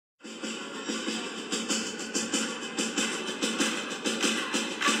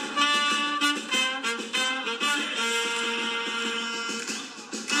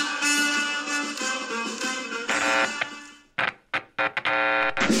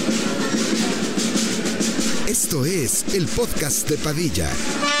Esto es el podcast de Padilla,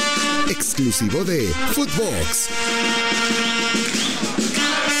 exclusivo de Footbox.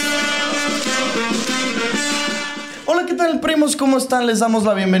 Hola, ¿qué tal, primos? ¿Cómo están? Les damos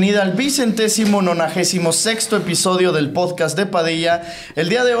la bienvenida al 196º episodio del podcast de Padilla. El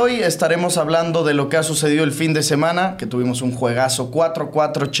día de hoy estaremos hablando de lo que ha sucedido el fin de semana, que tuvimos un juegazo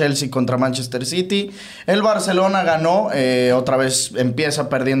 4-4 Chelsea contra Manchester City. El Barcelona ganó, otra vez empieza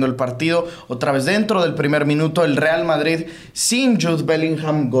perdiendo el partido, otra vez dentro del primer minuto. El Real Madrid sin Jude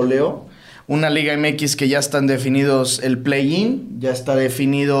Bellingham goleó. Una Liga MX que ya están definidos el play-in, ya está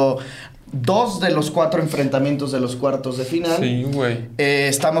definido 2 de los 4 enfrentamientos de los cuartos de final. Sí, güey.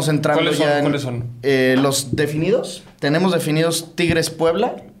 Estamos entrando ¿Cuáles son? Los definidos. Tenemos definidos Tigres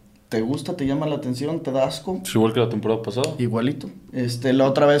Puebla. ¿Te gusta? ¿Te llama la atención? ¿Te da asco? Pues igual que la temporada pasada. Igualito. La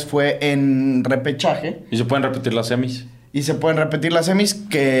otra vez fue en repechaje. Y se pueden repetir las semis.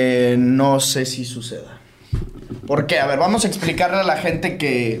 Que no sé si suceda. ¿Por qué? A ver, vamos a explicarle a la gente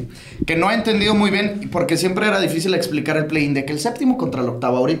que no ha entendido muy bien, porque siempre era difícil explicar el play-in, de que el séptimo contra el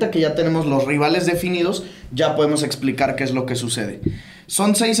octavo. Ahorita que ya tenemos los rivales definidos, ya podemos explicar qué es lo que sucede.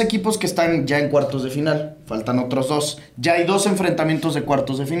 Son 6 equipos que están ya en cuartos de final, faltan otros 2. Ya hay 2 enfrentamientos de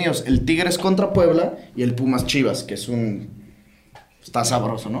cuartos definidos, el Tigres contra Puebla y el Pumas Chivas, que es está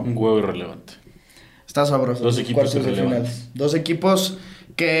sabroso, ¿no? Un huevo irrelevante. Está sabroso. 2 equipos irrelevantes. 2 equipos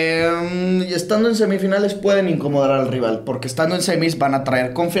que estando en semifinales pueden incomodar al rival, porque estando en semis van a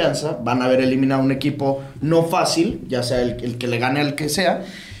traer confianza, van a haber eliminado un equipo no fácil, ya sea el que le gane al que sea,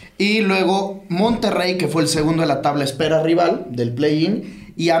 y luego Monterrey, que fue el segundo de la tabla, espera rival del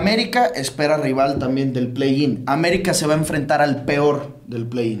play-in, y América espera rival también del play-in. América se va a enfrentar al peor del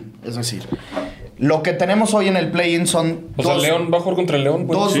play-in, es decir, lo que tenemos hoy en el play-in son León va a jugar contra el León.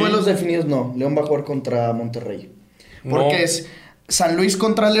 Bueno, dos duelos definidos, no. León va a jugar contra Monterrey. Porque es San Luis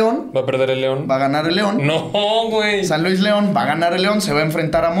contra León. Va a perder el León. Va a ganar el León. No, güey. San Luis León va a ganar el León. Se va a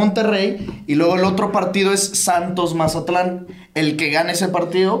enfrentar a Monterrey. Y luego el otro partido es Santos Mazatlán. El que gane ese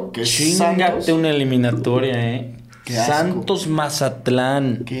partido, que es Santos. Una eliminatoria, Qué asco. Santos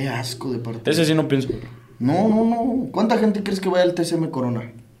Mazatlán. Qué asco de partido. Ese sí no pienso. No. ¿Cuánta gente crees que vaya al TCM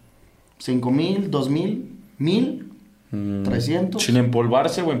Corona? ¿5,000? ¿2,000? ¿1,000? ¿300? ¿Sin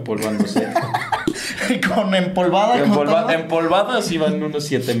empolvarse o empolvándose? Con empolvada. Empolvada sí van unos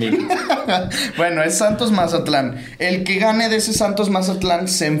 7,000. Bueno, es Santos Mazatlán. El que gane de ese Santos Mazatlán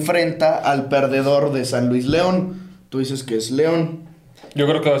se enfrenta al perdedor de San Luis León. Tú dices que es León. Yo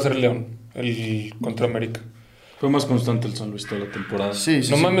creo que va a ser León, el contra América. Fue más constante el San Luis toda la temporada. Sí.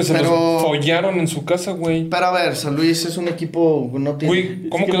 No mames, se los follaron en su casa, güey. Pero a ver, San Luis es un equipo... no tiene... Güey,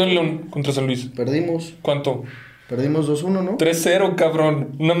 ¿cómo quedó el León contra San Luis? Perdimos. ¿Cuánto? Perdimos 2-1, ¿no? 3-0,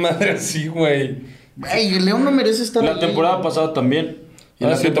 cabrón. Una madre así, güey. Ey, el León no merece estar La temporada pasada también. Y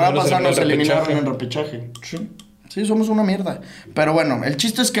la temporada pasada nos eliminaron en en repechaje. Sí, somos una mierda. Pero bueno, el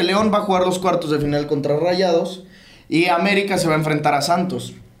chiste es que León va a jugar los cuartos de final contra Rayados y América se va a enfrentar a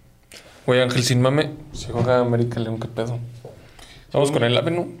Santos. Güey, Ángel, sin mame, se juega América León, ¿qué pedo? Vamos con el AVE,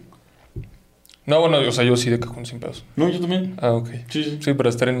 ¿no? No, bueno, o sea, yo sí de cajón sin pedos. No, yo también. Ah, ok. Sí, para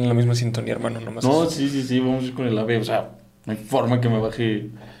estar en la misma sintonía, hermano, nomás. No, eso. sí, vamos a ir con el AVE. O sea, no hay forma que me baje.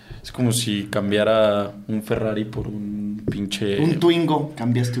 Es como si cambiara un Ferrari por un pinche... Un Twingo.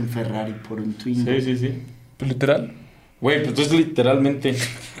 Cambiaste un Ferrari por un Twingo. Sí. ¿Pues literal? Güey, pues entonces literalmente...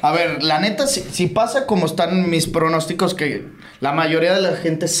 A ver, la neta, si pasa como están mis pronósticos, que la mayoría de la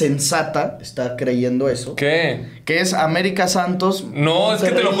gente sensata está creyendo eso. ¿Qué? Que es América Santos. No, Monterrey, es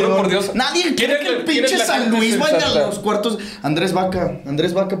que te lo juro por Dios. Nadie quiere que el pinche San Luis vaya a los cuartos. Andrés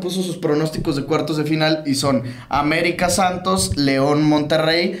Vaca puso sus pronósticos de cuartos de final y son América Santos, León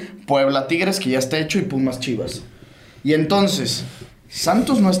Monterrey, Puebla Tigres, que ya está hecho, y Pumas Chivas. Y entonces,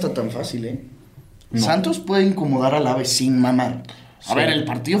 Santos no está tan fácil, No. Santos puede incomodar al AVE sin mamar. A ver, el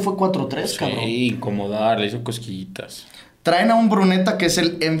partido fue 4-3, cabrón. Sí, incomodar, le hizo cosquillitas. Traen a un Bruneta que es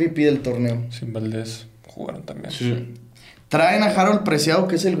el MVP del torneo. Sin Valdés jugaron también. Sí. Traen a Harold Preciado,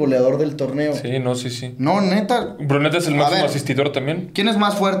 que es el goleador del torneo. Sí. No, neta. Bruneta es el máximo asistidor también. ¿Quién es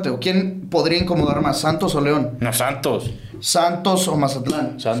más fuerte o quién podría incomodar más, Santos o León? No, Santos. Santos o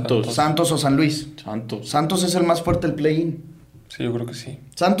Mazatlán. Santos o San Luis. Santos es el más fuerte del play-in. Sí, yo creo que sí.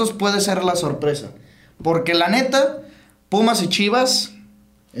 Santos puede ser la sorpresa. Porque la neta, Pumas y Chivas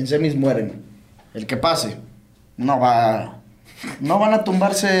en semis mueren. El que pase no van a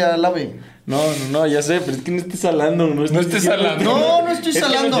tumbarse al AVE. No, ya sé, pero es que no estés salando. No estés salando. No estoy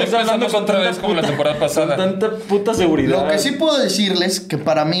salando. Ya empezamos otra vez como la temporada pasada. Con tanta puta seguridad. Lo que sí puedo decirles que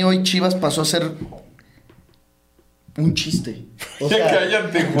para mí hoy Chivas pasó a ser un chiste. O sea, ya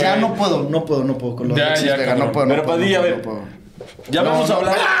cállate, güey. Ya no puedo con los Ya, chistes, cabrón. no puedo. Pero Padilla, a ver. Ya vamos a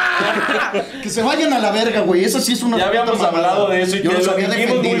hablar. Que se vayan a la verga, güey. Eso sí es una... Ya habíamos puta mamada. hablado de eso y yo te los lo había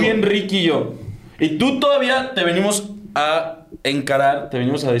dijimos muy defendido. bien Ricky y yo. Y tú todavía te venimos a encarar, te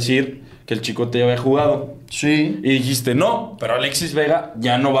venimos a decir que el Chicote ya había jugado. Sí. Y dijiste, no, pero Alexis Vega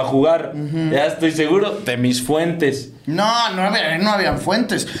ya no va a jugar. Ya estoy seguro de mis fuentes. No habían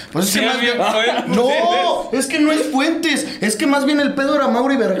fuentes. Pues es Sí que más había bien... fuentes. No, es que no es fuentes. Es que más bien el pedo era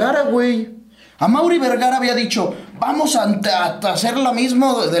Mauri Vergara, güey. A Mauri Vergara había dicho, vamos a hacer lo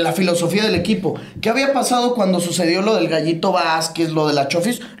mismo de la filosofía del equipo. ¿Qué había pasado cuando sucedió lo del Gallito Vázquez, lo de la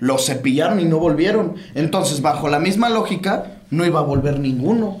Chofis? Los cepillaron y no volvieron. Entonces, bajo la misma lógica, no iba a volver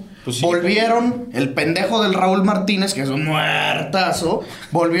ninguno. Pues sí. Volvieron el pendejo del Raúl Martínez, que es un muertazo.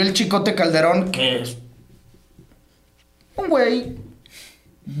 Volvió el Chicote Calderón, que es un güey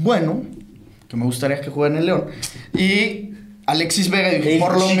bueno, que me gustaría que juegue en el León. Y Alexis Vega, y dije,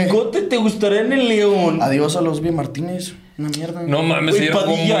 por lo menos... Chicote te gustaría en el León. Adiós a Losby Martínez. Una mierda. No mames, Güey, ayer jugó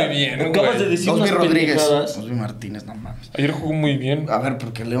Padilla, muy bien, acabas de güey. decir Losby unas Rodríguez. pendejadas. Losby Martínez, no mames. Ayer jugó muy bien. A ver,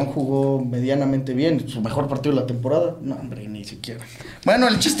 porque el León jugó medianamente bien. Su mejor partido de la temporada. No, hombre, ni siquiera. Bueno,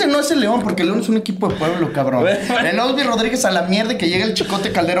 el chiste no es el León, porque el León es un equipo de pueblo, cabrón. El Losby Rodríguez a la mierda y que llega el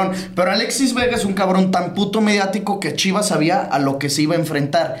Chicote Calderón. Pero Alexis Vega es un cabrón tan puto mediático que Chivas sabía a lo que se iba a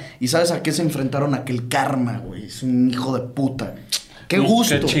enfrentar. ¿Y sabes a qué se enfrentaron? Aquel karma, güey. Es un hijo de puta. Qué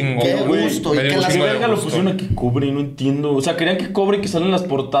gusto, Qué chingón, qué güey. gusto. Y Me dio que un las... Si chingo de Verga lo gusto. pusieron a que cobre, no entiendo. O sea, querían que cobre y que salen las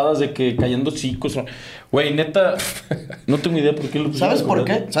portadas de que cayendo chicos. Güey, neta, no tengo idea por qué lo pusieron. ¿Sabes por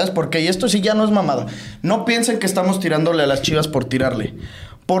qué? ¿Sabes por qué? Y esto sí ya no es mamada. No piensen que estamos tirándole a las Chivas por tirarle.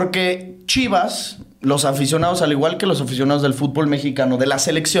 Porque Chivas, los aficionados, al igual que los aficionados del fútbol mexicano, de la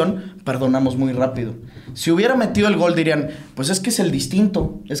selección, perdonamos muy rápido. Si hubiera metido el gol dirían, pues es que es el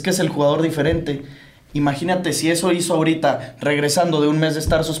distinto, es que es el jugador diferente. Imagínate si eso hizo ahorita, regresando de un mes de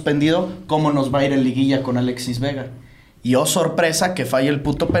estar suspendido, cómo nos va a ir en liguilla con Alexis Vega. Y oh sorpresa que falle el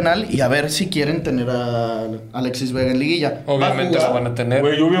puto penal y a ver si quieren tener a Alexis Vega en liguilla. Obviamente Va a lo jugar. van a tener.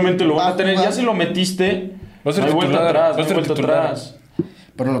 Güey, obviamente lo Va van a a tener. jugar. Ya si lo metiste, Va a ser no hay vuelta titular, atrás, va a no hay ser vuelta titular. atrás.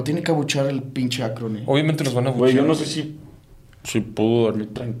 Pero lo tiene que abuchar el pinche Acron. Obviamente los van a Güey, yo buchear. no sé si pudo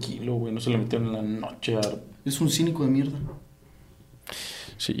dormir tranquilo, güey. No se le metieron en la noche. Es un cínico de mierda.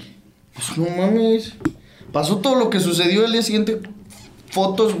 Sí. Pues no mames. Pasó todo lo que sucedió el día siguiente.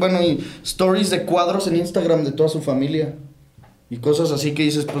 Fotos, bueno, y stories de cuadros en Instagram de toda su familia. Y cosas así que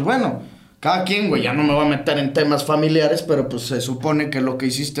dices, pues bueno, cada quien, güey, ya no me voy a meter en temas familiares, pero pues se supone que lo que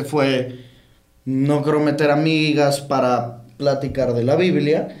hiciste fue no quiero meter amigas para platicar de la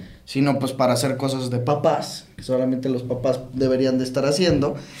Biblia, sino pues para hacer cosas de papás, que solamente los papás deberían de estar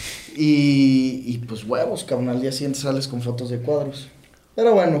haciendo. Y pues huevos, cabrón, al día siguiente sales con fotos de cuadros.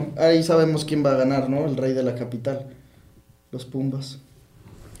 Pero bueno, ahí sabemos quién va a ganar, ¿no? El rey de la capital. Los Pumbas.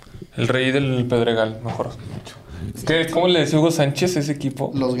 El rey del Pedregal, mejor. ¿Cómo le decía Hugo Sánchez a ese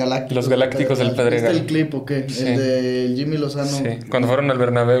equipo? Los Galácticos. Los Galácticos del Pedregal. ¿Viste el clip o qué? Sí. El de Jimmy Lozano. Sí, cuando fueron al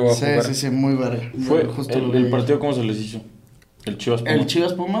Bernabéu a Sí, jugar. sí, sí, muy verga. Fue Justo lo el vi. partido, ¿cómo se les hizo? El Chivas Pumas. El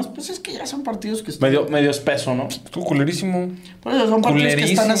Chivas Pumas, pues es que ya son partidos que están... Medio espeso, ¿no? Estuvo culerísimo. Por eso son partidos que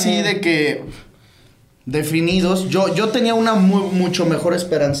están Culerísimo. así de que... definidos. Yo tenía una mucho mejor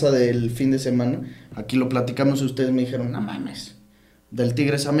esperanza del fin de semana. Aquí lo platicamos y ustedes me dijeron, no mames. Del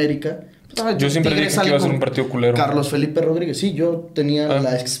Tigres América. Pues, Yo siempre Tigres dije que sale iba a ser con un partido culero. Carlos Felipe Rodríguez. Sí, yo tenía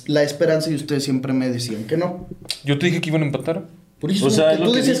la esperanza y ustedes siempre me decían que no. Yo te dije que iban a empatar. Por eso, O sea, que es lo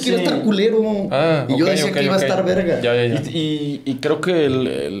tú que decías que iba a dice. estar culero. Ah, y yo ok, decía ok, que iba ok. a estar verga. Ya. Y creo que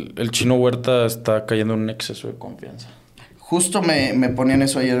el Chino Huerta está cayendo en un exceso de confianza. Justo me ponían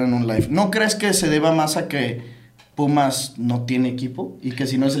eso ayer en un live. ¿No crees que se deba más a que Pumas no tiene equipo? Y que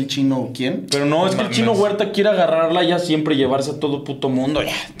si no es el Chino, ¿quién? Pero no, es que el Mames. Chino Huerta quiere agarrarla ya siempre, llevarse a todo puto mundo.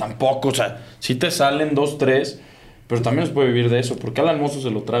 Ya, tampoco, o sea, sí te salen 2, 3, pero también se puede vivir de eso, porque Alan Mozo se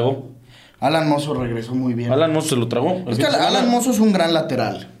lo tragó. Alan Mozo regresó muy bien. Alan Mozo se lo tragó. Es que Alan Mozo es un gran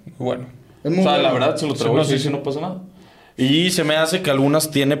lateral. Bueno. Es muy O sea, bueno. la verdad se lo tragó no, y sí, sí. sí, no pasa nada. Y se me hace que algunas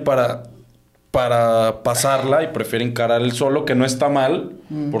tiene para pasarla y prefiere encarar el solo, que no está mal,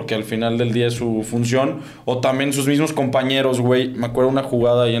 porque al final del día es su función. O también sus mismos compañeros, güey. Me acuerdo una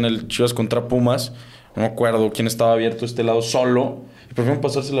jugada ahí en el Chivas contra Pumas. No me acuerdo quién estaba abierto este lado solo. Y prefieren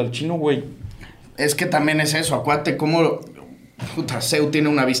pasársela al Chino, güey. Es que también es eso. Acuérdate cómo... Puta, Seu tiene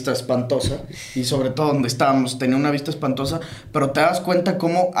una vista espantosa. Y sobre todo donde estábamos tenía una vista espantosa. Pero te das cuenta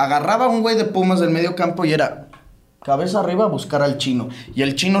cómo agarraba a un güey de Pumas del medio campo y era... cabeza arriba a buscar al Chino. Y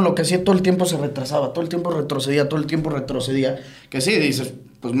el Chino lo que hacía todo el tiempo se retrasaba, todo el tiempo retrocedía. Que sí, dices,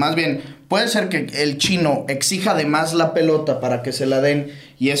 pues más bien, puede ser que el Chino exija de más la pelota para que se la den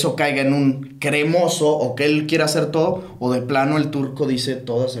y eso caiga en un cremoso o que él quiera hacer todo, o de plano el turco dice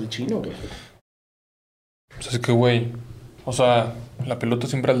todas al Chino, güey. Pues es que, güey, o sea, La pelota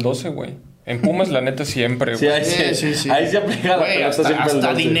siempre al 12, güey. En Pumas, la neta, siempre, Sí, güey. ahí Sí. Ahí se aplica la Güey, pelota siempre al hasta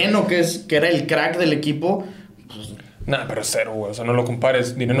 12. Dineno, que era el crack del equipo. Nah, pero es cero, güey. O sea, no lo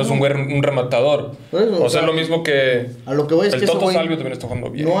compares. Dinero es un güey, un rematador. Por eso, o sea, es lo mismo que... A lo que voy es el que ese Toto güey Salvio también está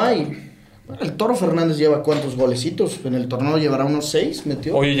jugando bien. No hay. Bueno, el Toro Fernández lleva ¿cuántos golecitos? En el torneo llevará unos 6,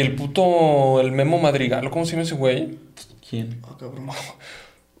 metió. Oye, y el puto... El Memo Madrigal, ¿cómo se llama ese güey? ¿Quién? Ah, cabrón.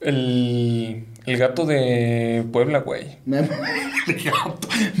 El gato de Puebla, güey.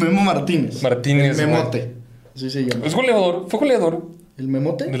 Memo Martínez. Martínez, El Memote. Así se llama. Es goleador. Fue goleador. ¿El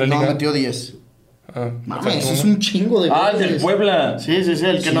Memote? ¿De la No, liga? metió 10. Ah, Mames, eso es un chingo de Ah, el goles. del Puebla. Sí,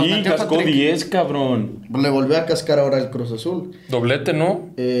 el que nos metió cascó Patrick. 10, cabrón. Le volvió a cascar ahora el Cruz Azul. doblete, ¿no?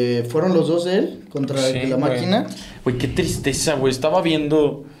 Fueron los dos de él contra Sí, la güey. máquina. Güey, qué tristeza, güey. Estaba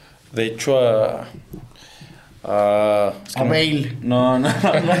viendo, de hecho, es que A no- Bale. No, me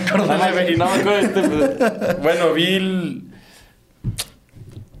acuerdo de Bale. No me acuerdo de este. Bueno, vi el...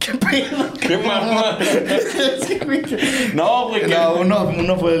 ¿Qué pedo? ¡Qué mamá! Sí, güey. No, güey, que... No,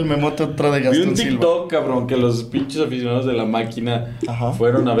 uno fue el Memote, otro de Vi Gastón un Silva. TikTok, cabrón, que los pinches aficionados de la máquina Ajá.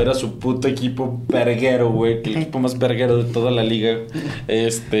 fueron a ver a su puto equipo verguero, güey, que el equipo más verguero de toda la liga,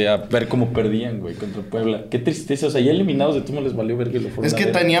 a ver cómo perdían, güey, contra Puebla. Qué tristeza, o sea, ya eliminados de cómo les valió verga y lo fueron Es a que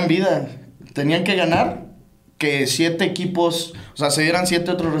ver. tenían vida. Tenían que ganar, que 7 equipos, o sea, se dieran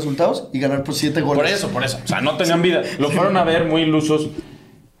 7 otros resultados y ganar por 7 goles. Por eso, o sea, no tenían vida. Lo fueron a ver muy ilusos,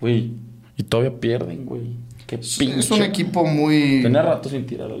 güey, y todavía pierden, güey. Qué pinche. Es un equipo muy... Tenía rato sin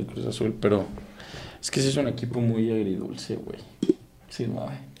tirar al Cruz Azul, pero es que sí es un equipo muy agridulce, güey. Sí, no,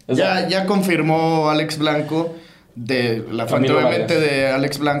 güey. O sea, Ya confirmó Alex Blanco, de la fuente Camilo obviamente Vargas. de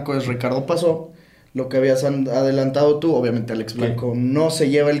Alex Blanco es Ricardo Pasó. Lo que habías adelantado tú, obviamente Alex Blanco no se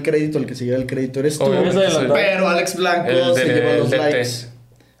lleva el crédito, el que se lleva el crédito eres tú. Obviamente se adelantó. Pero Alex Blanco se lleva los likes.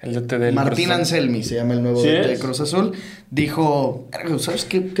 El DT del Martín Cruz Azul. Anselmi se llama el nuevo ¿Sí DT de es? Cruz Azul. Dijo, "Verga, ¿sabes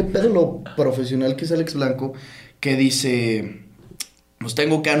qué pedo lo profesional que es Alex Blanco? Que dice, pues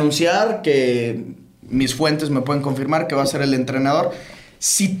tengo que anunciar que mis fuentes me pueden confirmar que va a ser el entrenador.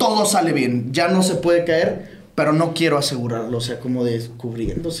 Si todo sale bien, ya no se puede caer, pero no quiero asegurarlo. O sea, como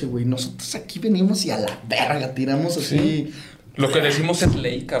descubriéndose, güey. Nosotros aquí venimos y a la verga tiramos así. Lo que decimos es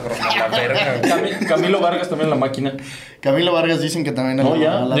ley, cabrón. A la verga. Camilo Vargas también en la máquina. Camilo Vargas dicen que también... No,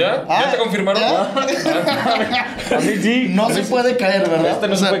 ya. ¿Ya te confirmaron? A mí sí. No se puede caer, ¿verdad? Este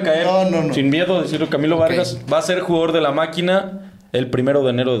no O se sea, puede caer. No. Sin miedo a decirlo, Camilo Ok. Vargas va a ser jugador de la máquina el 1 de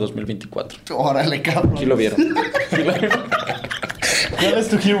enero de 2024. Órale, cabrón. Sí lo vieron. Sí lo vieron. ¿Cuál es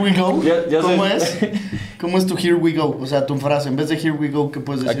tu Here We Go? Ya ¿Cómo sé. es? ¿Cómo es tu Here We Go? O sea, tu frase. En vez de Here We Go, ¿qué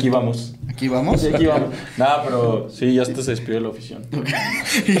puedes decir? Aquí vamos. ¿Aquí vamos? Sí, aquí vamos. Nada, pero sí, ya hasta se despidió de la afición. Ok.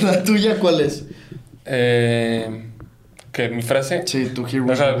 ¿Y la tuya cuál es? ¿Qué? ¿Mi frase? Sí, tu Here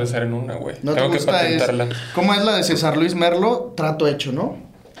We Deja Go. de ser en una, güey. ¿No te Tengo que gusta? patentarla. ¿Cómo es la de César Luis Merlo? Trato hecho, ¿no?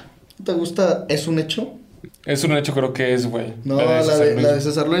 ¿No te gusta? ¿Es un hecho? Es un hecho, creo que es, güey. No, César Luis. la de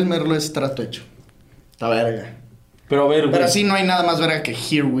César Luis Merlo es trato hecho. Está verga. Pero a ver, güey. Pero así no hay nada más verga que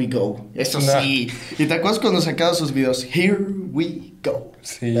Here We Go. Eso Nah. sí. ¿Y te acuerdas cuando sacaba sus videos? Here We Go.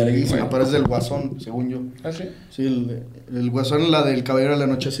 Sí, Verguísima, güey. pero es del Guasón, según yo. ¿Ah, sí? Sí, el Guasón, la del Caballero de la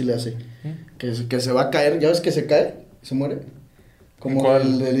Noche, sí le hace. Que se va a caer. ¿Ya ves que se cae? ¿Se muere? Como ¿Cuál?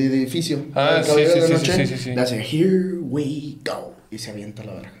 el del edificio. Ah, El sí, Caballero sí, de la sí, Noche. sí. Le hace Here We Go. Y se avienta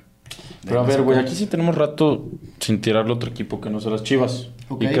la verga. Pero a ver, güey, aquí sí tenemos rato sin tirarle a otro equipo que no sea las Chivas.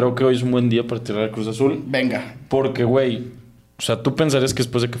 Ok. Y creo que hoy es un buen día para tirar al Cruz Azul. Venga. Porque, güey, o sea, tú pensarías que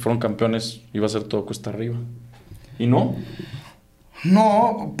después de que fueron campeones iba a ser todo cuesta arriba. ¿Y no?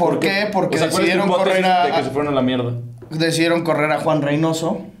 No, ¿por qué? Porque o sea, ¿cuál es tu decidieron hipótesis correr de que se fueron a la mierda? decidieron correr a Juan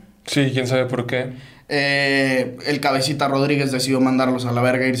Reynoso. Sí, quién sabe por qué. El Cabecita Rodríguez decidió mandarlos a la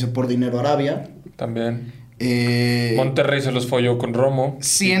verga e irse por dinero a Arabia. También. Eh, Monterrey se los folló con Romo.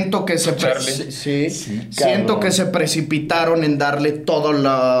 Siento que se Charlie. siento cabrón. que se precipitaron en darle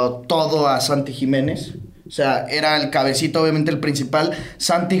todo a Santi Jiménez. O sea, era el Cabecita, obviamente el principal.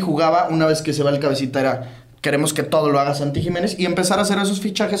 Santi jugaba, una vez que se va el Cabecita era, queremos que todo lo haga Santi Jiménez y empezar a hacer esos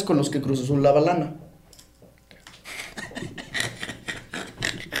fichajes con los que Cruz Azul lava lana.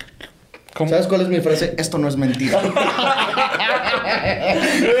 ¿Cómo? ¿Sabes cuál es mi frase? Esto no es mentira.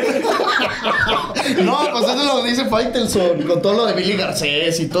 No, pues eso lo dice Faitelson, con todo lo de Billy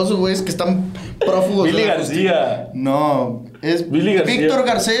Garcés y todos esos güeyes que están prófugos. de Billy la García. No, es Billy García. Víctor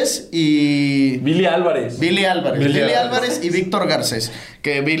Garcés y Billy Álvarez. Billy Álvarez. Billy Billy Álvarez. Álvarez y Víctor Garcés.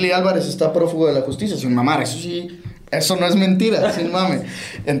 Que Billy Álvarez está prófugo de la justicia, sin mamar, eso sí. Eso no es mentira, sin mame.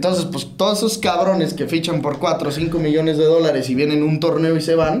 Entonces, pues todos esos cabrones que fichan por 4 o 5 millones de dólares y vienen a un torneo y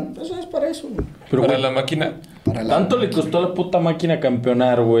se van, eso es para eso. Güey. Pero, Para güey, la máquina. Para la... tanto le costó a la puta máquina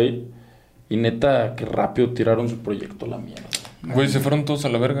campeonar, güey. Y neta, qué rápido tiraron su proyecto a la mierda. Güey, se fueron todos a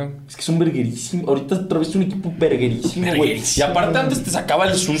la verga. Es que son verguerísimos. Ahorita otra vez un equipo verguerísimo, güey. Y aparte antes te sacaba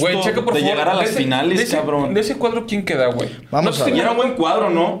el susto Güey, checa por de favor. llegar a las finales, cabrón. De ese cuadro, ¿quién queda, güey? Vamos a ver. Era un buen cuadro,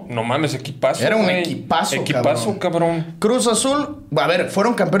 ¿no? No mames, equipazo. Era un güey. equipazo, cabrón. Cruz Azul, a ver,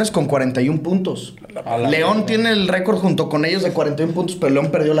 fueron campeones con 41 puntos. A la León verga. tiene el récord junto con ellos de 41 puntos, pero León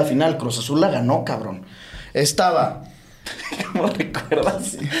perdió la final. Cruz Azul la ganó, cabrón. Estaba... ¿Cómo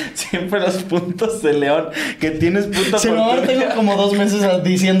recuerdas siempre los puntos de León? Que tienes punta Se me va, tengo como 2 meses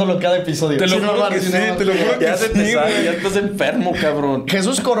diciéndolo cada episodio. Te lo Sí, juro no, que sí, sí, no, te lo juro que Ya se te sí, sale, güey. ya estás enfermo, cabrón.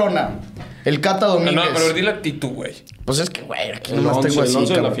 Jesús Corona, el Cata Domínguez. No, pero di la actitud, güey. Pues es que, güey, aquí El nomás 11, tengo el así,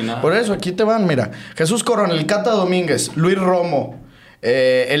 11 de la cabrón. final. Por eso, aquí te van, mira. Jesús Corona, el Cata Domínguez, Luis Romo,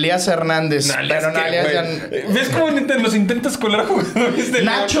 Elías Hernández. ¿Ves cómo los intentas colar jugadores de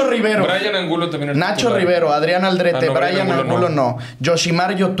Nacho León? Rivero. Brian Angulo también. Nacho titular. Rivero, Adrián Aldrete, Ah, no, Brian Angulo no.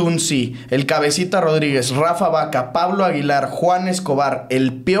 Yoshimar Yotunsi, el Cabecita Rodríguez, Rafa Vaca, Pablo Aguilar, Juan Escobar,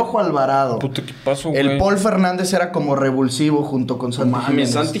 el Piojo Alvarado. Puto equipazo, güey. El Paul Fernández era como revulsivo junto con Santi Mames,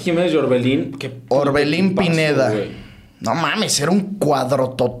 Jiménez. Santi Jiménez y Orbelín. Qué puto Orbelín equipazo, Pineda. güey. No mames, era un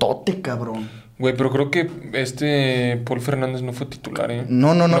cuadrototote, cabrón. Güey, pero creo que Paul Fernández no fue titular, ¿eh?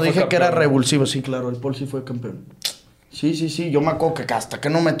 No, fue dije que era campeón. revulsivo. Sí, claro, el Paul sí fue campeón. Sí, yo me acuerdo que hasta que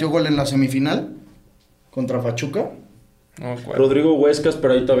no metió gol en la semifinal contra Pachuca. No, güey. Rodrigo Huescas,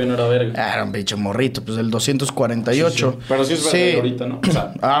 pero ahí todavía no era verga. Era un bicho morrito, pues del 248. Sí. Pero sí es verga ahorita, ¿no? O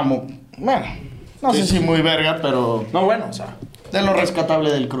sea, Bueno, no sé si muy verga, pero no, bueno, o sea. de lo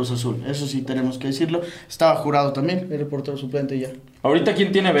rescatable del Cruz Azul. Eso sí tenemos que decirlo. Estaba Jurado también, el portero suplente ya. Ahorita,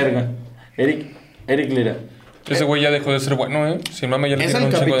 ¿quién tiene verga? Eric Lira. Ese güey ya dejó de ser bueno, ¿eh? Sin mama ya le Es dieron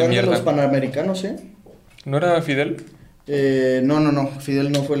el un chingo de capitán de mierda. los Panamericanos, ¿eh? ¿No era Fidel? No.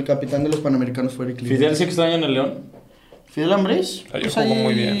 Fidel no fue el capitán de los Panamericanos, fue Eric Lira. Fidel sí extraña en el León. Fidel Ambriz. Ayer jugó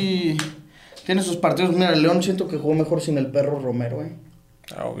muy bien. Tiene sus partidos. Mira, el León siento que jugó mejor sin el perro Romero,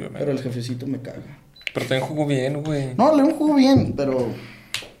 Ah, obviamente. Pero el jefecito me caga. Pero también jugó bien, güey. No, León jugó bien, pero...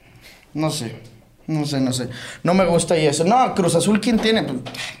 No sé. No me gusta y eso. No, Cruz Azul, ¿quién tiene? Pues,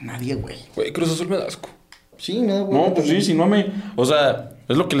 nadie, güey. Güey, Cruz Azul me da asco. Sí, me da güey. No, pues sí, si no me... O sea,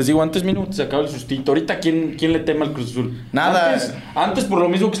 es lo que les digo. Antes mínimo se acaba el sustito. Ahorita, ¿quién le teme al Cruz Azul? Nada. Antes por lo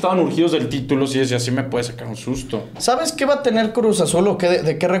mismo que estaban urgidos del título, sí decía, así me puede sacar un susto. ¿Sabes qué va a tener Cruz Azul o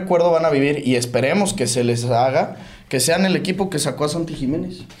de qué recuerdo van a vivir? Y esperemos que se les haga que sean el equipo que sacó a Santi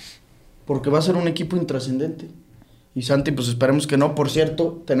Jiménez. Porque va a ser un equipo intrascendente. Y Santi, pues esperemos que no. Por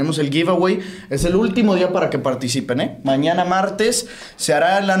cierto, tenemos el giveaway. Es el último día para que participen, ¿eh? Mañana martes se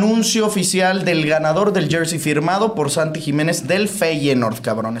hará el anuncio oficial del ganador del jersey firmado por Santi Jiménez del Feyenoord,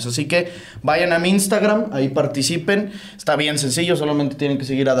 cabrones. Así que vayan a mi Instagram, ahí participen. Está bien sencillo, solamente tienen que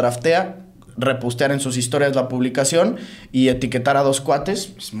seguir a Draftea, repostear en sus historias la publicación y etiquetar a 2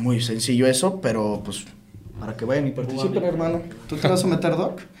 cuates. Es muy sencillo eso, pero pues para que vayan y participen, hermano. ¿Tú te vas a meter,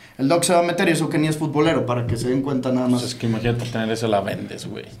 Doc? El Doc se va a meter y eso que ni es futbolero, para que se den cuenta nada Pues más. es que imagínate tener eso, la vendes,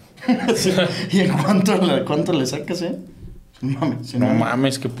 güey. Sí. ¿Y en cuánto le sacas, eh? Mames, No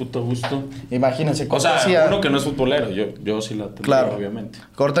mames, qué puto gusto. Imagínense, O sea, cortesía. uno que no es futbolero, yo sí la tengo, Claro. obviamente.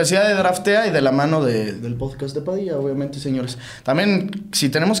 Cortesía de Draftea y de la mano del podcast de Padilla, obviamente, señores. También, si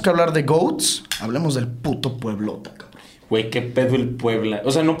tenemos que hablar de GOATs, hablemos del puto Pueblota, cabrón. Güey, qué pedo el Puebla.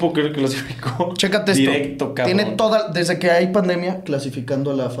 O sea, no puedo creer que clasificó. Chécate esto. Directo, cabrón. Tiene desde que hay pandemia,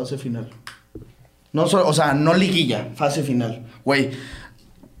 clasificando a la fase final. No solo, o sea, no liguilla, fase final. Güey,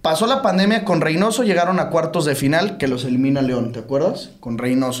 pasó la pandemia con Reynoso, llegaron a cuartos de final, que los elimina León, ¿te acuerdas? Con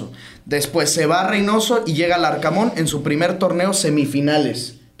Reynoso. Después se va Reynoso y llega al Arcamón en su primer torneo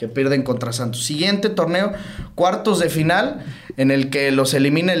semifinales, que pierden contra Santos. Siguiente torneo, cuartos de final, en el que los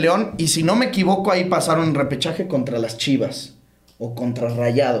elimina el León. Y si no me equivoco, ahí pasaron en repechaje contra las Chivas. O contra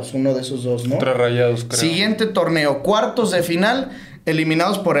Rayados, uno de esos dos, ¿no? Contra Rayados, creo. Siguiente torneo, cuartos de final,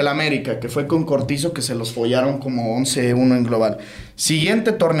 eliminados por el América, que fue con Cortizo, que se los follaron como 11-1 en global.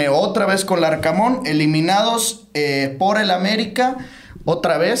 Siguiente torneo, otra vez con Larcamón, eliminados por el América,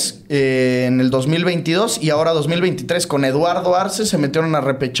 otra vez en el 2022 y ahora 2023 con Eduardo Arce, se metieron a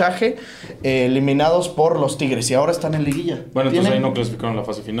repechaje, eliminados por los Tigres y ahora están en liguilla. Bueno, entonces ¿Tienen? ahí no clasificaron a la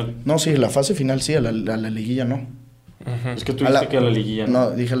fase final. No, sí, la fase final sí, a la liguilla no. Es que tú dijiste que a la liguilla, ¿no?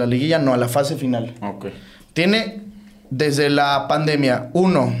 No, dije a la liguilla no, a la fase final. Ok. Tiene desde la pandemia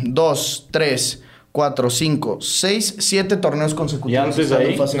 1, 2, 3, 4, 5, 6, 7 torneos consecutivos. ¿Y antes de estando en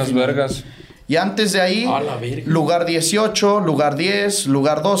ahí? fase Unas final. vergas. Y antes de ahí, A la verga. lugar 18, lugar 10,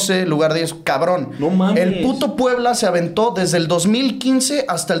 lugar 12, lugar 10. Cabrón. No mames. El puto Puebla se aventó desde el 2015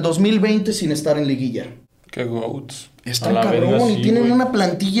 hasta el 2020 sin estar en liguilla. Qué goats. Están A la cabrón verga, y sí, tienen güey. una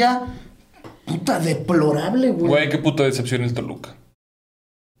plantilla puta deplorable, güey. Güey, qué puta decepción el Toluca.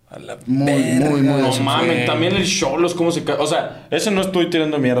 A la Muy No decepcionante. mames, también el Xolos, cómo se cayó. O sea, ese no estoy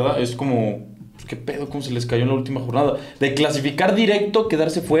tirando mierda, es como. Pues, ¿qué pedo? ¿Cómo se les cayó en la última jornada? De clasificar directo,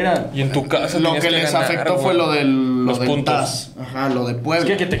 quedarse fuera. Y en tu casa Lo tenías que les ganar, afectó güey. fue lo del puntos. TAS. Ajá, lo de Puebla.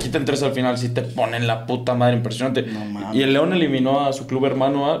 Es que te quiten 3 al final, sí te ponen la puta madre, impresionante. No mames. Y el León eliminó a su club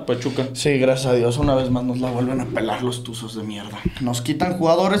hermano, a Pachuca. Sí, gracias a Dios. Una vez más nos la vuelven a pelar los tuzos de mierda. Nos quitan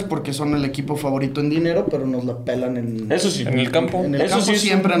jugadores porque son el equipo favorito en dinero, pero nos la pelan en... Eso sí. En el campo. En el Eso campo sí es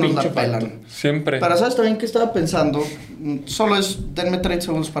siempre un nos la pinche pelan. facto. Siempre. Pero ¿sabes también qué estaba pensando? Solo es... Denme 30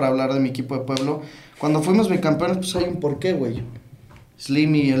 segundos para hablar de mi equipo de pueblo. Cuando fuimos bicampeones, pues hay un porqué, güey.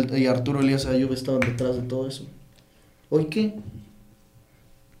 Slim y Arturo Elías Ayub estaban detrás de todo eso. ¿Hoy qué?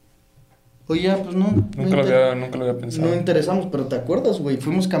 Hoy ya, pues no. Nunca lo había pensado. No interesamos, pero ¿te acuerdas, güey?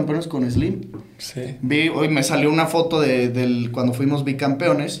 Fuimos campeones con Slim. Sí. Hoy me salió una foto del cuando fuimos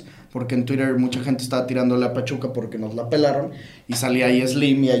bicampeones, porque en Twitter mucha gente estaba tirándole a Pachuca porque nos la pelaron, y salía ahí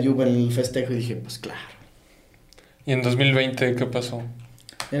Slim y Ayub en el festejo y dije, pues claro. ¿Y en 2020 qué pasó?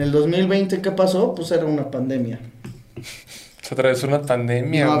 En el 2020, ¿qué pasó? Pues era una pandemia. Se atravesó una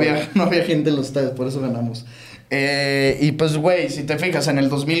pandemia. No güey. había gente en los estadios, por eso ganamos. Y pues, güey, si te fijas, en el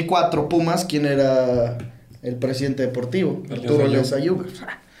 2004 Pumas, ¿quién era el presidente deportivo? Elías Arturo Ayub. Elías Ayub.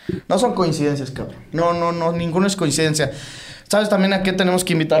 No son coincidencias, cabrón. No, ninguno es coincidencia. ¿Sabes también a qué tenemos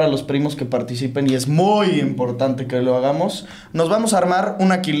que invitar a los primos que participen? Y es muy importante que lo hagamos. Nos vamos a armar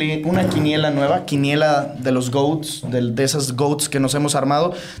una quiniela nueva, quiniela de los GOATs, de esas GOATs que nos hemos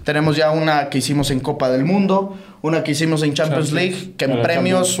armado. Tenemos ya una que hicimos en Copa del Mundo, una que hicimos en Champions League, que en La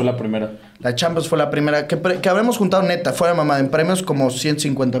premios... Champions fue la primera. La Champions fue la primera, que habremos juntado neta, fuera mamá, en premios como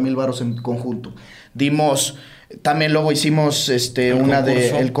 150,000 varos en conjunto. Dimos... También luego hicimos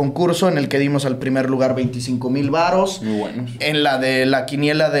el concurso en el que dimos al primer lugar 25,000 varos. Muy buenos. En la de la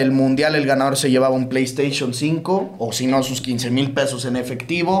quiniela del mundial, el ganador se llevaba un PlayStation 5, o si no, sus 15,000 pesos en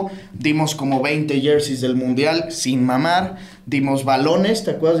efectivo. Dimos como 20 jerseys del mundial sin mamar. Dimos balones,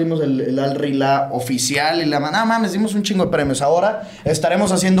 ¿te acuerdas? Dimos el Al-Rila oficial y la... No mames, dimos un chingo de premios. Ahora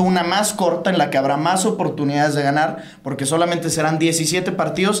estaremos haciendo una más corta en la que habrá más oportunidades de ganar, porque solamente serán 17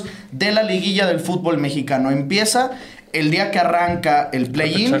 partidos de la liguilla del fútbol mexicano. Empieza el día que arranca el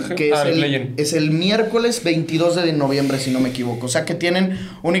play-in, ¿Repechaje? que el play-in. es el miércoles 22 de noviembre, si no me equivoco. O sea que tienen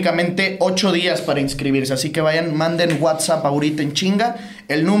únicamente 8 días para inscribirse. Así que vayan, manden WhatsApp ahorita en chinga.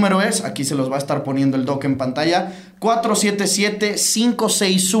 El número es, aquí se los va a estar poniendo el doc en pantalla,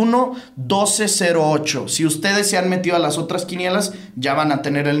 477-561-1208. Si ustedes se han metido a las otras quinielas, ya van a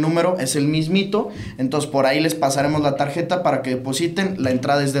tener el número, es el mismito. Entonces por ahí les pasaremos la tarjeta para que depositen. La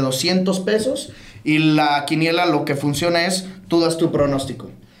entrada es de 200 pesos. Y la quiniela lo que funciona es, tú das tu pronóstico.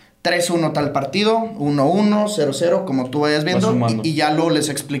 3-1 tal partido, 1-1, 0-0, como tú vayas viendo. Y ya luego les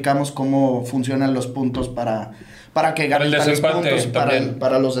explicamos cómo funcionan los puntos para que ganen tales puntos,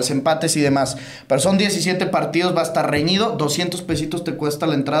 para los desempates y demás. Pero son 17 partidos, va a estar reñido, 200 pesitos te cuesta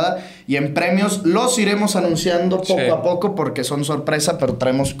la entrada. Y en premios los iremos anunciando poco a poco porque son sorpresa, pero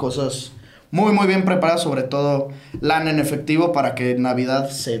traemos cosas... muy, muy bien preparadas, sobre todo lana en efectivo para que en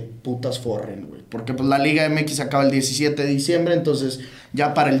Navidad se putas forren, güey. Porque pues la Liga MX acaba el 17 de diciembre, entonces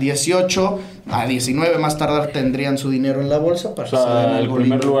ya para el 18 a 19 más tardar tendrían su dinero en la bolsa para O sea, el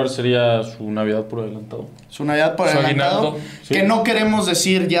primer lugar sería su Navidad por adelantado. Su Navidad por adelantado, aguinaldo, que sí. no queremos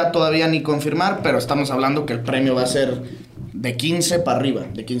decir ya todavía ni confirmar, pero estamos hablando que el premio va a ser de 15 para arriba,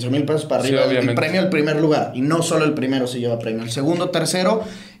 de 15,000 pesos para arriba. Sí, el premio, el primer lugar. Y no solo el primero se lleva premio, el segundo, tercero,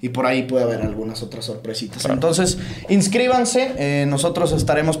 y por ahí puede haber algunas otras sorpresitas. Entonces, inscríbanse, nosotros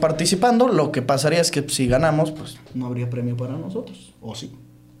estaremos participando. Lo que pasaría es que si ganamos, pues no habría premio para nosotros, o sí.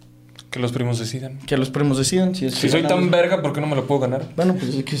 Que los primos decidan. Que los primos decidan. Si soy tan verga, ¿por qué no me lo puedo ganar? Bueno,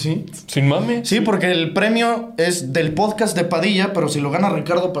 pues es que sí. Sin mame. Sí, porque el premio es del podcast de Padilla, pero si lo gana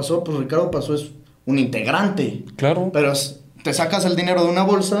Ricardo Pasó, pues Ricardo Pasó es un integrante. Claro. Pero te sacas el dinero de una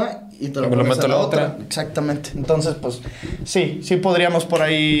bolsa y te lo pones meto a la otra. Exactamente. Entonces, pues, sí podríamos por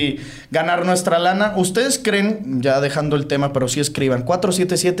ahí ganar nuestra lana. ¿Ustedes creen, ya dejando el tema, pero sí escriban,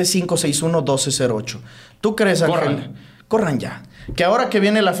 477-561-1208? ¿Tú crees, Ángel? Corran ya. Que ahora que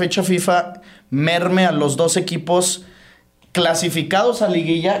viene la fecha FIFA, merme a los dos equipos clasificados a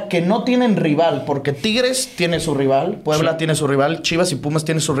Liguilla que no tienen rival, porque Tigres tiene su rival, Puebla tiene su rival, Chivas y Pumas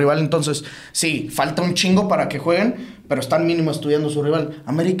tiene su rival. Entonces, sí, falta un chingo para que jueguen, pero están mínimo estudiando su rival.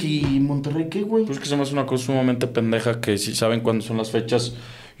 América y Monterrey, ¿qué, güey? Pues que se me hace una cosa sumamente pendeja que si saben cuándo son las fechas.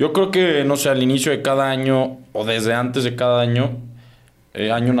 Yo creo que, no sé, al inicio de cada año o desde antes de cada año,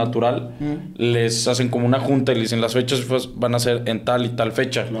 año natural, les hacen como una junta y les dicen las fechas pues, van a ser en tal y tal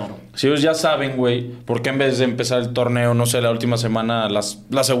fecha. Claro. Si ellos ya saben, güey, ¿por qué en vez de empezar el torneo, no sé, la última semana,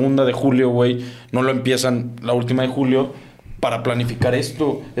 la segunda de julio, güey, no lo empiezan la última de julio? para planificar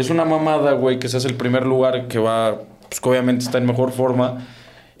esto. Es una mamada, güey, que seas el primer lugar que va, pues que obviamente está en mejor forma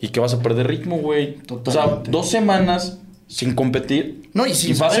y que vas a perder ritmo, güey. O sea, 2 semanas sin competir. No, y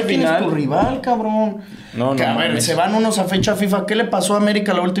sin saber quién es tu rival, cabrón. No, que, no. A ver, se van unos a fecha FIFA. ¿Qué le pasó a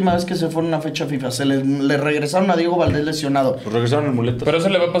América la última vez que se fueron a fecha FIFA? Se le regresaron a Diego Valdés lesionado. Pues regresaron en muletas. Pero eso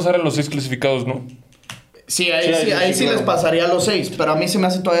le va a pasar a los 6 clasificados, ¿no? Sí, ahí sí les pasaría a los 6. Pero a mí se me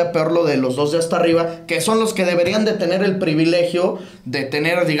hace todavía peor lo de los 2 de hasta arriba, que son los que deberían de tener el privilegio de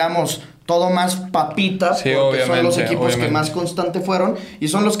tener, digamos, todo más papita, sí, porque son los equipos que más constante fueron y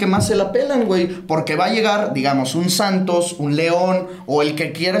son los que más se la pelan, güey. Porque va a llegar, digamos, un Santos, un León o el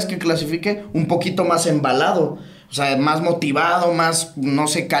que quieras que clasifique un poquito más embalado. O sea, más motivado, más, no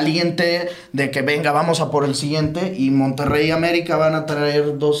sé, caliente de que venga, vamos a por el siguiente. Y Monterrey y América van a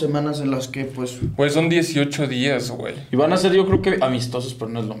traer 2 semanas en las que, pues... Pues son 18 días, güey. Y van a ser, yo creo que amistosos,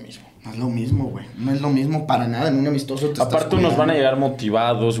 pero no es lo mismo. No es lo mismo, güey. No es lo mismo para nada. En un amistoso te Aparte nos van a llegar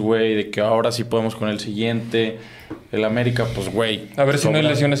motivados, güey, de que ahora sí podemos con el siguiente. El América, pues, güey. A ver si no hay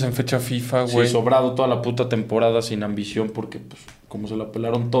lesiones en fecha FIFA, güey. Sí, sobrado toda la puta temporada sin ambición porque, pues, como se la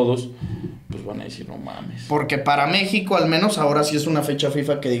pelaron todos, pues van a decir, no mames. Porque para México, al menos, ahora sí es una fecha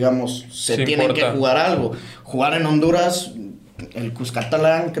FIFA que, digamos, se Sí tiene importa. que jugar algo. Jugar en Honduras, el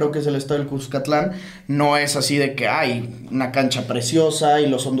Cuscatlán, creo que es el estado del Cuscatlán, no es así de que hay una cancha preciosa y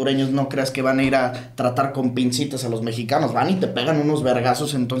los hondureños no creas que van a ir a tratar con pincitas a los mexicanos. Van y te pegan unos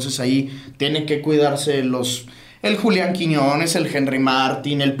vergazos, entonces ahí tienen que cuidarse el Julián Quiñones, el Henry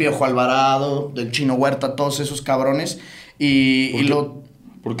Martín, el Piojo Alvarado, el Chino Huerta, todos esos cabrones.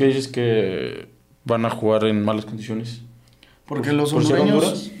 ¿Por qué dices que van a jugar en malas condiciones? Porque los ¿Por ser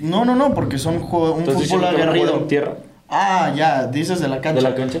hondureños... No, porque son un fútbol aguerrido. En tierra? Ah, ya, dices de la cancha. ¿De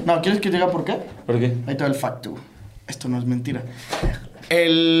la cancha? No, ¿quieres que te diga por qué? ¿Por qué? Ahí te va el facto. Esto no es mentira.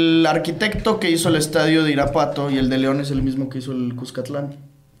 El arquitecto que hizo el estadio de Irapuato y el de León es el mismo que hizo el Cuscatlán.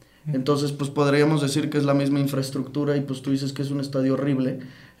 Entonces, pues podríamos decir que es la misma infraestructura y pues tú dices que es un estadio horrible.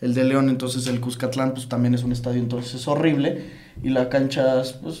 El de León, entonces el Cuscatlán, pues también es un estadio, entonces es horrible. Y la cancha,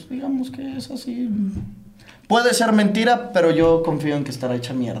 pues digamos que es así. Puede ser mentira, pero yo confío en que estará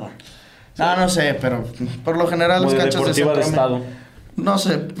hecha mierda. No sé, pero por lo general las canchas deportiva de estado. No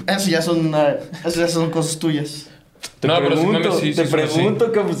sé, eso ya son cosas tuyas. Te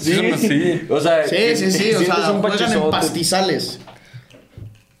pregunto como sí. Sí. O sea, Sí, o sea, un juegan en pachezote. pastizales.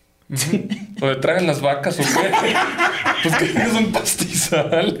 ¿O le tragan las vacas o qué? Pues que es un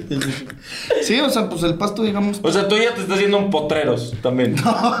pastizal. Sí, o sea, pues el pasto, digamos... O sea, tú ya te estás haciendo un potreros también.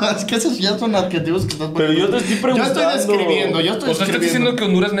 No, es que esos ya son adjetivos que estás poniendo. Pero yo te estoy preguntando. Yo estoy describiendo. O sea, estás diciendo que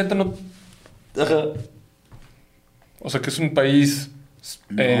Honduras neta no... Ajá. O sea, que es un país...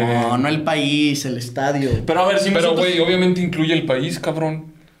 No el país, el estadio. Pero a ver, si Pero, nosotros... güey, obviamente incluye el país,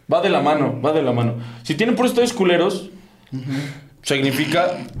 cabrón. Va de la mano. Si tienen puros estadios culeros,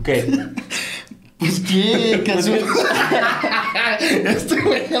 significa que... Pues qué, este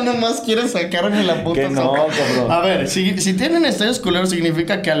güey ya nomás quiere sacarme la puta Que no, soca. cabrón. A ver, si tienen estadios culeros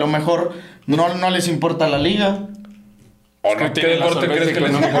significa que a lo mejor no les importa la liga. ¿O no? ¿Qué deporte crees que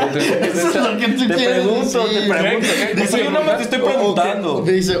les importe? Eso es lo que tú Te quieres pregunto, decir. te pregunto. Dice, Yo nada más te estoy preguntando. O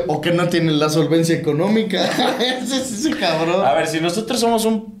que dice, o que no tienen la solvencia económica. ese cabrón. A ver, si nosotros somos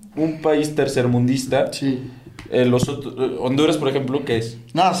un país tercermundista, Sí. Honduras, por ejemplo, ¿qué es?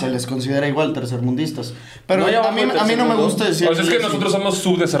 No, se les considera igual tercermundistas. Pero No, ya a mí abajo de no me tercer gusta decir. O sea, es que nosotros somos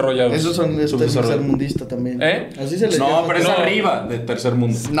subdesarrollados. Esos son Subdesarrollados. tercermundista también. ¿Eh? Así se les No, llama. pero es No. arriba de tercer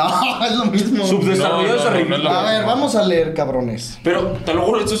mundo. No, es lo mismo. Subdesarrollado es arriba. no es lo A ver, mismo. vamos a leer, cabrones. Pero te lo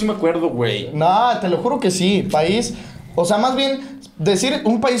juro, esto sí me acuerdo, güey. No, te lo juro que sí. País. O sea, más bien, decir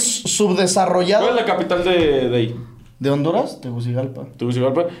un país subdesarrollado. ¿Cuál es la capital de ahí? ¿De Honduras? Tegucigalpa.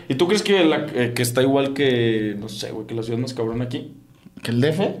 Tegucigalpa. ¿Y tú crees que que está igual que, no sé, güey, que la ciudad más cabrón aquí? ¿Que el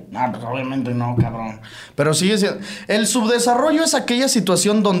DF? Ah, pues obviamente no, cabrón. Pero sigue siendo... El subdesarrollo es aquella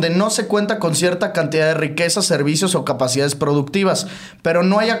situación donde no se cuenta con cierta cantidad de riqueza, servicios o capacidades productivas, pero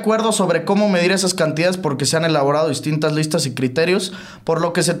no hay acuerdo sobre cómo medir esas cantidades porque se han elaborado distintas listas y criterios, por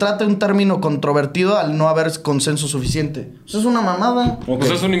lo que se trata de un término controvertido al no haber consenso suficiente. Eso es una mamada.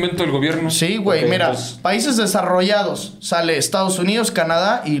 Pues es un invento del gobierno. Sí, güey, Ok, mira, entonces- países desarrollados, sale Estados Unidos,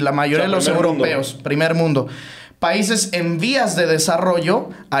 Canadá y la mayoría O sea, de los primer mundo. europeos, primer mundo. Países en vías de desarrollo,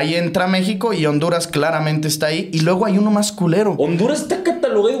 ahí entra México y Honduras claramente está ahí. Y luego hay uno más culero. Honduras está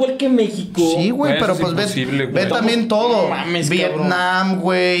catalogado igual que México. Sí, güey, Güey, pero eso es pues imposible, ve güey. también todo. No mames, Vietnam,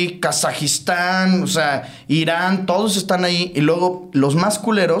 güey, Kazajistán, o sea, Irán, todos están ahí. Y luego los más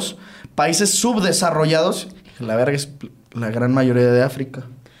culeros, países subdesarrollados, la verga es la gran mayoría de África.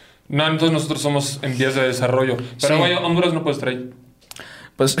 No, entonces nosotros somos en vías de desarrollo. Pero, Sí. güey, Honduras no puede estar ahí.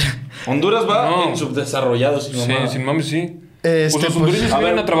 Pues Honduras va No. en subdesarrollado, sin Sí, mamada. sin mames, sí. Pues los hondureños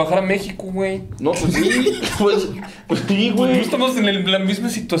vienen a trabajar a México, güey. No, pues sí. Pues sí, güey. No estamos en la misma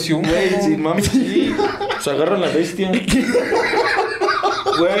situación, Güey, güey. sin mami, sí. Se agarran la bestia.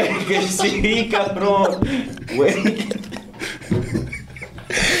 Güey, que sí, cabrón. Güey.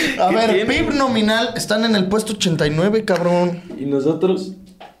 A ¿Qué ver, tiene? PIB nominal están en el puesto 89, cabrón. ¿Y nosotros?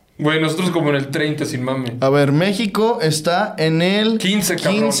 Güey, nosotros como en el 30, sin mame. A ver, México está en el 15,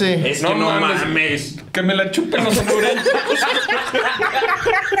 cabrón. 15. Es que no mames. Que me la chupen los hondureños.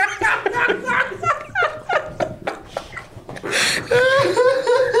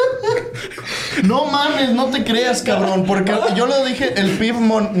 No mames, no te creas, cabrón, porque yo lo dije, el PIB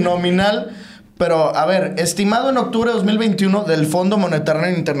nominal, pero a ver, estimado en octubre de 2021 del Fondo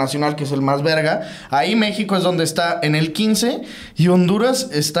Monetario Internacional, que es el más verga, ahí México es donde está en el 15 y Honduras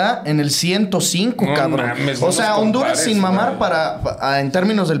está en el 105, No cabrón. mames, O no sea, nos Honduras compares, sin mamar güey. en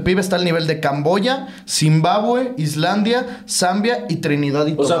términos del PIB está al nivel de Camboya, Zimbabue, Islandia, Zambia y Trinidad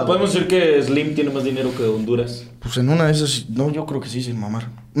y O Tobago. sea, podemos decir que Slim tiene más dinero que Honduras. Pues en una de esas, no, yo creo que sí, sin mamar.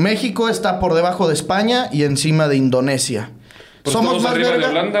 México está por debajo de España y encima de Indonesia. Pero estamos arriba de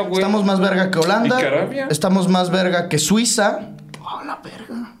Holanda, güey. Estamos más verga que Holanda. ¿Y que Arabia? Estamos más verga que Suiza. Oh, la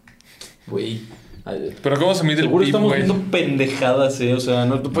verga. Güey. Pero ¿cómo se mide el Seguro PIB, estamos güey? viendo pendejadas, O sea,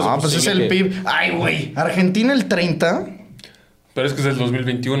 no puede No, ser pues es posible el que- PIB. Ay, güey. Argentina el 30. Pero es que es del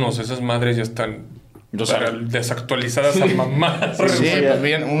 2021, o sea, esas madres ya están O sea, desactualizadas a mamá. Sí, pues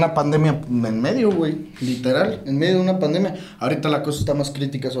bien, una pandemia en medio, güey. Literal, en medio de una pandemia. Ahorita la cosa está más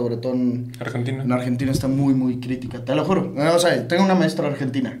crítica, sobre todo en Argentina. Argentina está muy, muy crítica. Te lo juro. O sea, tengo una maestra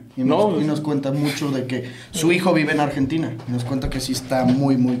argentina y nos cuenta mucho de que su hijo vive en Argentina. Y nos cuenta que sí está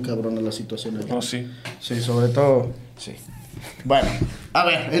muy, muy cabrona la situación allá. No, sí. Sí, sobre todo, sí. Bueno, a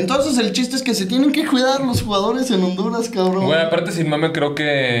ver, entonces el chiste es que se tienen que cuidar los jugadores en Honduras, cabrón. Güey, aparte sin mame creo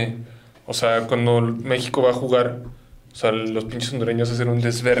que... O sea, cuando México va a jugar, o sea, los pinches hondureños hacen un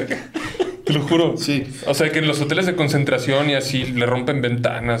desvergue. Te lo juro. Sí. O sea, que en los hoteles de concentración y así le rompen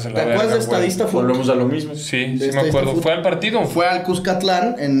ventanas a la ¿Te acuerdas verga, de estadista? Volvemos a lo mismo. Sí, de sí me acuerdo. fútbol? ¿Fue al partido? Fue al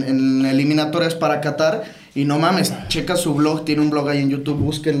Cuscatlán en eliminatorias para Qatar. Y no mames, checa su blog, tiene un blog ahí en YouTube,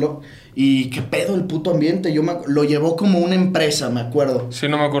 búsquenlo. Y qué pedo el puto ambiente. Lo llevó como una empresa, me acuerdo. Sí,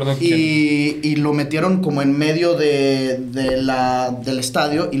 no me acuerdo quién. Y lo metieron como en medio del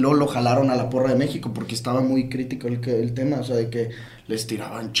estadio y luego lo jalaron a la porra de México porque estaba muy crítico el tema, o sea, de que les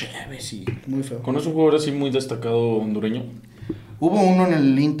tiraban cheves y muy feo. ¿Conoces un jugador así muy destacado hondureño? Hubo uno en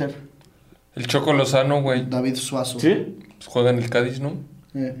el Inter, El Choco Lozano, güey. David Suazo. ¿Sí? Pues juega en el Cádiz, ¿no?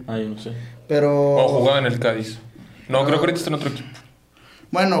 Ah, yo no sé. Pero... O jugaba en el Cádiz. No, creo que ahorita está en otro equipo.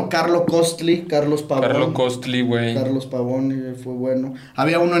 Bueno, Carlos Pavón. Carlo Costly, güey. Carlos Pavón fue bueno.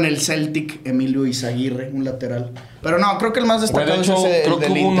 Había uno en el Celtic, Emilio Izaguirre, un lateral. Pero no, creo que el más Güey, destacado de hecho, es ese, creo el que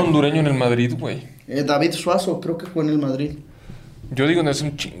del hubo un Inter. hondureño en el Madrid, güey. David Suazo, creo que jugó en el Madrid. Yo digo, no es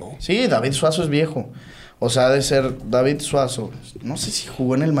un chingo. Sí, David Suazo es viejo. O sea, ha de ser David Suazo. No sé si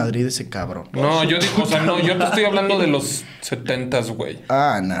jugó en el Madrid ese cabrón. No, yo digo, o sea, no, yo te estoy hablando de los 70s, güey.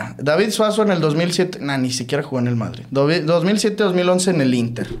 Ah, nah. David Suazo en el 2007... Nah, ni siquiera jugó en el Madrid. 2007-2011 en el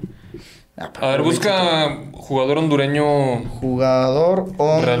Inter. A ver, busca jugador hondureño. Jugador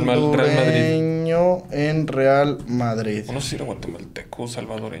Real Madrid. hondureño en Real Madrid. No sé si era guatemalteco o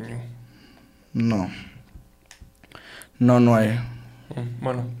salvadoreño. No. No hay.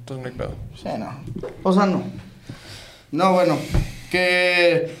 Bueno, entonces no hay pedo. Sí, no. O sea, no. No, bueno.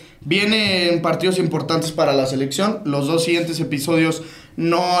 Que vienen partidos importantes para la selección. Los dos siguientes episodios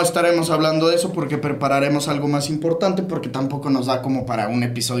no estaremos hablando de eso porque prepararemos algo más importante porque tampoco nos da como para un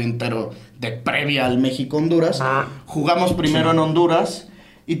episodio entero de previa al México-Honduras. Jugamos primero en Honduras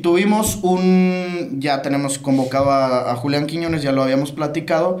y tuvimos ya tenemos convocado a Julián Quiñones, ya lo habíamos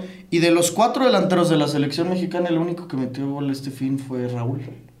platicado. Y de los 4 delanteros de la selección mexicana, el único que metió gol este fin fue Raúl.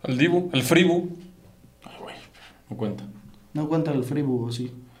 Al Dibu, al Fribu. Ay, güey. No cuenta. No cuenta el Fribu, ¿o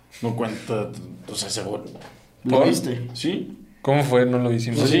sí? No cuenta. O sea, ese gol. ¿Lo ¿Por? viste? ¿Sí? ¿Cómo fue? No lo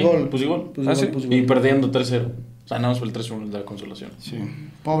hicimos. Pues sí. sí. Gol. Pues igual. Pues ¿Ah, igual, sí? pues Y igual. perdiendo 3-0. O sea, nada más fue el 3-1 de la consolación. Sí.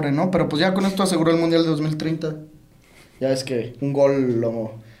 Pobre, ¿no? Pero pues ya con esto aseguró el Mundial de 2030. Ya es que un gol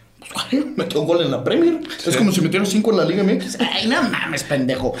lo... Pues, metió un gol en la Premier. Sí. Es como si metiera 5 en la Liga MX. Ay, no mames,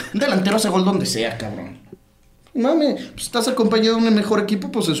 pendejo. Un delantero hace gol donde sea, cabrón. Mames, pues estás acompañado de un mejor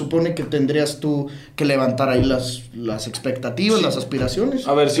equipo, pues se supone que tendrías tú que levantar ahí las expectativas, Sí. las aspiraciones.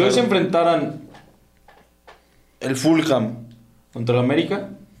 A ver, si hoy se enfrentaran el Fulham contra el América,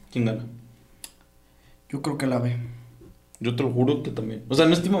 ¿quién gana? Yo creo que la ve. Yo te lo juro que también. O sea,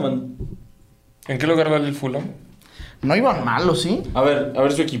 no estimaban. ¿En qué lugar va el Fulham? No iban malos, ¿sí? A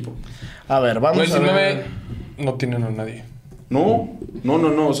ver su equipo. A ver, vamos Güey, a si me ver. ve, no tienen a nadie. No.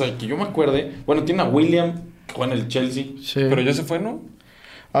 O sea, que yo me acuerde. Bueno, tiene a William, que juega en el Chelsea. Sí. Pero ya se fue, ¿no?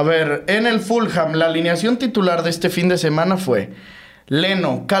 A ver, en el Fulham, la alineación titular de este fin de semana fue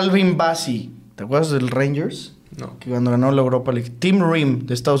Leno, Calvin Bassey. ¿Te acuerdas del Rangers? No. Que cuando ganó la Europa League. Tim Ream,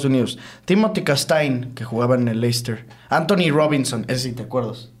 de Estados Unidos. Timothy Castaigne, que jugaba en el Leicester. Anthony Robinson, ese sí te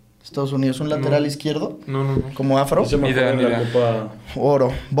acuerdas. Estados Unidos, un lateral izquierdo. No. Como afro. Ese me Ni idea, acuerdo en ni la idea. Copa.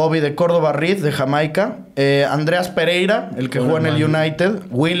 Oro. Bobby de Córdoba Reed, de Jamaica. Andreas Pereira, el que juega en el United.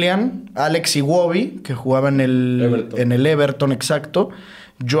 William. Alex Iwobi, que jugaba en el Everton, exacto.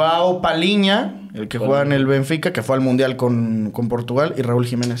 Joao Paliña, el que juega en el Benfica, que fue al Mundial con Portugal. Y Raúl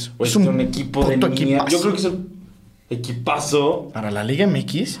Jiménez. Pues es un equipo de puto niña. equipazo. Yo creo que es el equipazo. Para la Liga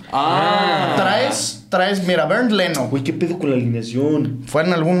MX. Traes, mira, Bernd Leno. Güey, ¿qué pedo con la alineación? Fue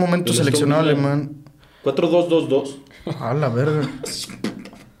en algún momento Pero seleccionado está bien. alemán. 4-2-2-2. A la verga.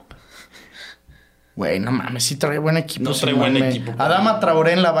 Güey, no mames, sí trae buen equipo. No sí, trae buen mame. equipo. Adama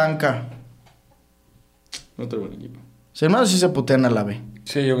Traoré en la banca. No trae buen equipo. Si hermanos sí se putean a la B.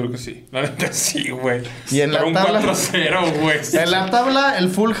 Sí, yo creo que sí. La neta sí, güey. Y en la Pero un tabla- 4-0, güey. En la tabla, el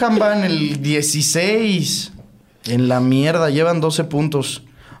Fulham va en el 16. En la mierda, llevan 12 puntos.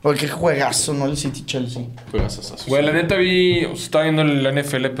 Oye, qué juegazo, ¿no? El City Chelsea. Juegas asazo. Güey, la neta estaba viendo la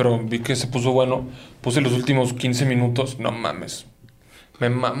NFL, pero vi que se puso bueno. Puse los últimos 15 minutos. No mames. Me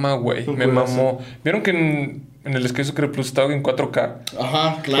mama, güey. Me mamó. ¿Vieron que en el Sky Soccer Plus estaba en 4K?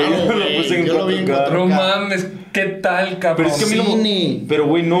 Ajá, claro, güey. Yo lo vi en 4K. No mames, ¿qué tal, cabrón? Pero es que a mí Cine. Pero,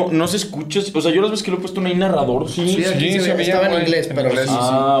 güey, no se escucha. O sea, yo las veces que lo he puesto no hay narrador. Sí, Sí, aquí se veía, estaba en güey, inglés, pero sí, sí.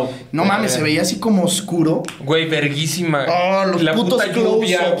 Ah, No mames, se veía así como oscuro. Güey, verguísima. Oh, los la putos puta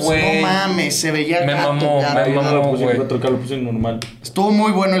lluvia, close-ups. güey. No mames, se veía Me gato, mamó, gato. me yo no lo mamó, puse güey. en 4K, lo puse en normal. Estuvo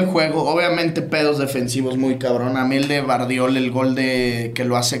muy bueno el juego. Obviamente pedos defensivos muy cabrón. A mí el de Bardiol, el gol de que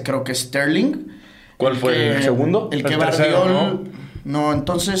lo hace creo que Sterling. ¿Cuál fue? ¿El segundo? El que El tercero, Bardiol... No,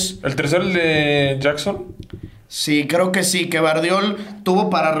 entonces... ¿El tercero, el de Jackson? Sí, creo que sí. Que Bardiol tuvo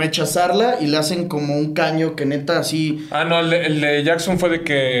para rechazarla y le hacen como un caño que neta así... Ah, no, el de Jackson fue de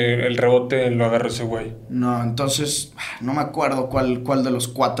que el rebote lo agarró ese güey. No, entonces... No me acuerdo cuál de los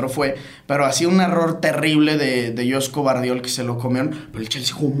 4 fue. Pero así un error terrible de Josko Bardiol que se lo comieron. Pero el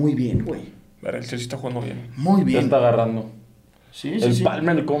Chelsea jugó muy bien, güey. Ver, el Chelsea está jugando bien. Muy Ya bien. está agarrando. Sí, El sí.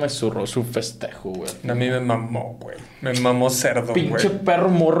 Palmer come su festejo, güey. A mí me mamó, güey. Me mamó cerdo, güey. Pinche perro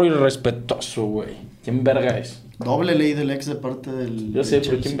morro irrespetuoso, güey. ¿Quién verga es? Doble ley del ex de parte del... Yo sé, del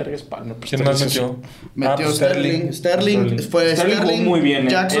pero Chelsea. ¿quién verga es Palmer? Pues ¿Quién más Sterling. metió? Metió Sterling. Sterling fue Sterling jugó muy bien,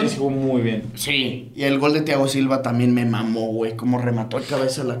 Jackson. Él jugó muy bien. Sí, y el gol de Thiago Silva también me mamó, güey. Como remató de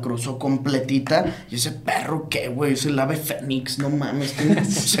cabeza, la cruzó completita. Y ese perro, ¿qué, güey? Es el ave fénix, no mames. Tiene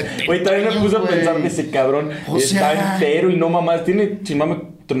 70 Güey, también me años, puse a güey. pensar de ese cabrón. O Está sea- entero y no mamás. Tiene, sin mame,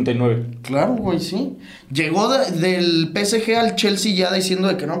 39. Claro, güey, sí. Llegó del PSG al Chelsea ya diciendo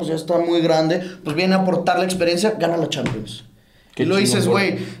de que no, pues ya está muy grande. Pues viene a aportar la experiencia, gana la Champions. Qué Y lo dices, chingón,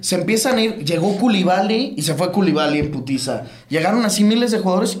 güey, se empiezan a ir. Llegó Koulibaly y se fue Koulibaly en putiza. Llegaron así miles de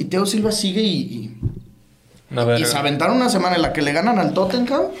jugadores y Thiago Silva sigue y A ver, se aventaron una semana en la que le ganan al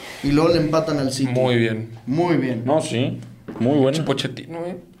Tottenham y luego le empatan al City. muy bien. Muy bien. No, sí. Muy bueno. Pochettino,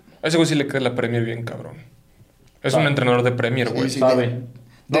 güey. A ese güey sí le queda la Premier bien, cabrón. Es un Ah. entrenador de Premier, güey. Sí, Sabe.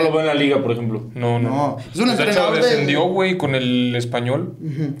 No lo veo en la liga, por ejemplo. No. No, es un De hecho, entrenador de- descendió, güey, con el Español.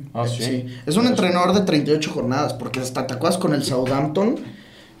 Ujú. Ah, sí. Es un entrenador de 38 jornadas, porque hasta te acuerdas con el Southampton.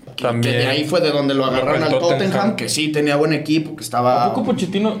 También. Que de ahí fue de donde lo agarraron El al Tottenham, Tottenham. que sí tenía buen equipo, que estaba... ¿A poco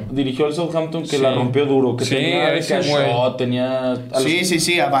Pochettino dirigió al Southampton que Sí. la rompió duro? Que Sí, tenía ese a güey. Shaw, tenía...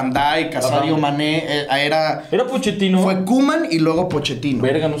 Sí, a Van Dijk, a Sadio Mané, Era Pochettino. Fue Koeman y luego Pochettino.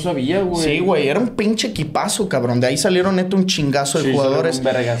 Verga, no sabía, güey. Sí, güey, era un pinche equipazo, cabrón. De ahí salieron neto un chingazo de Sí, jugadores.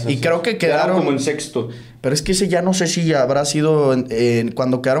 salieron vergas, Y así. creo que quedaron... como en sexto. Pero es que ese ya no sé si habrá sido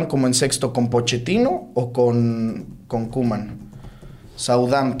cuando quedaron como en sexto con Pochettino o con Koeman.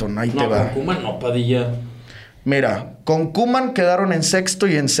 Southampton, ahí te No, va. con Koeman no, Padilla. Mira, con Koeman quedaron en sexto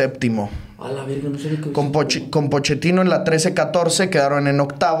y en séptimo. A la verga, no sabía que... Con Pochettino en la 13-14 quedaron en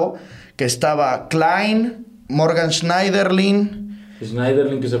octavo, que estaba Klein, Morgan Schneiderlin,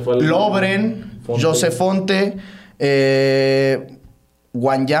 Schneiderlin que se fue al... Lovren, Fonte. José Fonte,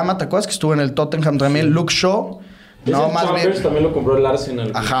 Wanyama, ¿te acuerdas que estuvo en el Tottenham también? Luke Shaw. No, Ese más Chambers bien... también lo compró el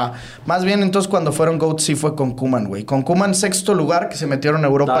Arsenal. güey. Ajá. Más bien, entonces, cuando fueron GOAT sí fue con Koeman, güey. Con Koeman, sexto lugar, que se metieron a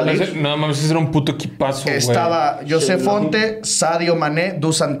Europa Dale, League. Nada más, ese era un puto equipazo, güey. Estaba José Sí, Fonte, Sadio Mané,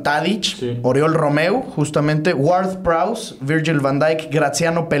 Dusan Tadic, Sí. Oriol Romeu, justamente, Ward Prowse, Virgil van Dijk,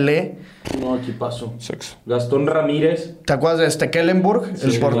 Graziano Pelé, No, aquí paso. Sexto. Gastón Ramírez. ¿Te acuerdas de Kellenburg,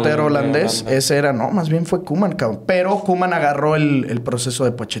 el portero holandés? Ese era, no, más bien fue Koeman, cabrón. Pero Koeman agarró el proceso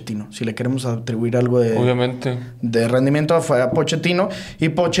de Pochettino. Si le queremos atribuir algo Obviamente. de rendimiento, fue a Pochettino. Y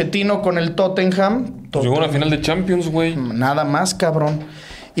Pochettino con el Tottenham. Llegó a una final de Champions, güey. Nada más, cabrón.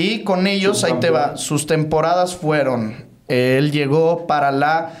 Y con ellos, ahí te va, sus temporadas fueron... Él llegó para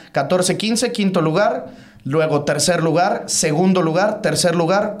la 14-15, quinto lugar. Luego tercer lugar, segundo lugar, tercer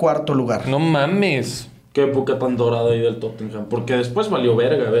lugar, cuarto lugar. No mames. Qué época tan dorada ahí del Tottenham. Porque después valió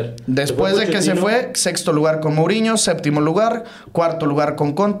verga, a ver. Después de que se fue, sexto lugar con Mourinho, séptimo lugar, cuarto lugar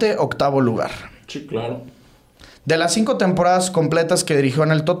con Conte, octavo lugar. Sí, claro. De las 5 temporadas completas que dirigió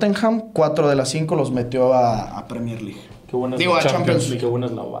en el Tottenham, 4 de las 5 los metió a Premier League. Qué buena Digo, a Champions League. Qué buena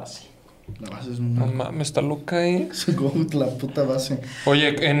es la base. La base es No mames, está loca, la puta base.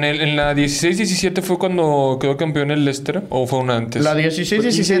 Oye, en la 16-17 fue cuando quedó campeón el Leicester, ¿o fue una antes? La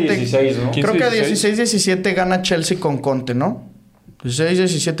 16-17, 16, ¿no? creo que 15-16. 16-17 gana Chelsea con Conte, ¿no?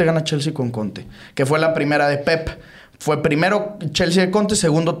 16-17 gana Chelsea con Conte, que fue la primera de Pep. Fue primero Chelsea de Conte,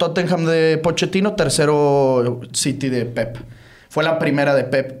 segundo Tottenham de Pochettino, tercero City de Pep. Fue la primera de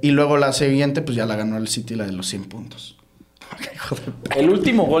Pep. Y luego la siguiente, pues ya la ganó el City, la de los 100 puntos. El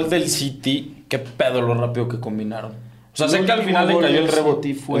último gol del City, qué pedo lo rápido que combinaron. O sea, sé que al final le cayó el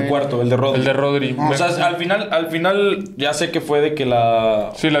rebote. Fue... El cuarto, el de Rodri. El de Rodri. O sea, al final ya sé que fue de que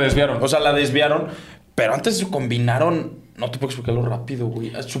la... Sí, la desviaron. O sea, la desviaron. Pero antes se combinaron... No te puedo explicarlo rápido,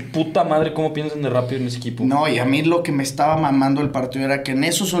 güey. A su puta madre, ¿cómo piensan de rápido en ese equipo? No, y a mí lo que me estaba mamando el partido era que en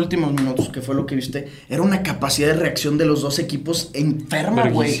esos últimos minutos, que fue lo que viste, era una capacidad de reacción de los dos equipos enferma,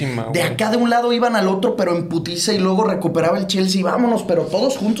 güey. De acá de un lado iban al otro, pero en putiza, y luego recuperaba el Chelsea y vámonos. Pero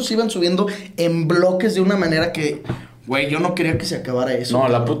todos juntos iban subiendo en bloques de una manera que... Güey, yo no quería que se acabara eso. No,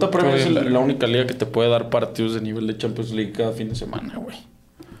 la puta Premier es la única liga que te puede dar partidos de nivel de Champions League cada fin de semana, güey.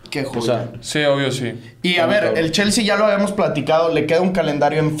 Qué joya. O sea, Sí, obvio, sí. Y a ver, el Chelsea ya lo habíamos platicado, le queda un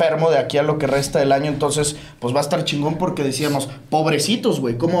calendario enfermo de aquí a lo que resta del año, entonces pues va a estar chingón porque decíamos, pobrecitos,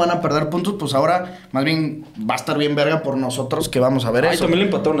 güey, ¿cómo van a perder puntos? Pues ahora más bien va a estar bien verga por nosotros que vamos a ver eso. también le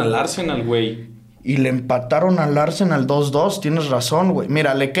empataron al Arsenal, güey. Y le empataron al Arsenal 2-2, tienes razón, güey.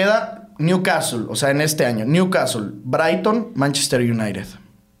 Mira, le queda Newcastle, o sea, en este año, Newcastle, Brighton, Manchester United.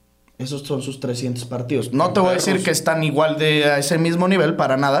 Esos son sus 300 partidos. No te voy a decir que están igual a ese mismo nivel,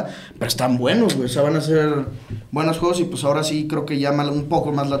 para nada, pero están buenos, güey. O sea, van a ser buenos juegos y pues ahora sí creo que llama un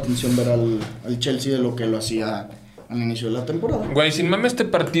poco más la atención ver al Chelsea de lo que lo hacía al inicio de la temporada. Güey, sin mame este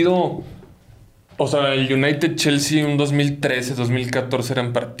partido... O sea, el United-Chelsea un 2013-2014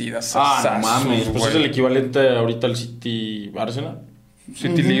 eran partidas. No mames. Pues es el equivalente ahorita al City-Arsenal.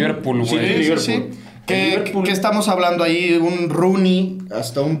 City-Liverpool, güey. Sí. ¿Qué estamos hablando ahí? Un Rooney,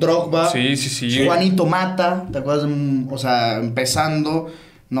 hasta un Drogba. Sí. Juanito Mata, ¿te acuerdas? O sea, empezando,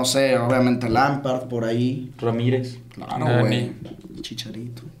 no sé, obviamente Lampard por ahí. Ramírez. Claro, güey.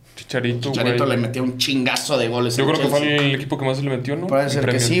 Chicharito, güey. le metió un chingazo de goles. Yo creo que fue el equipo que más se le metió, ¿no? Puede ser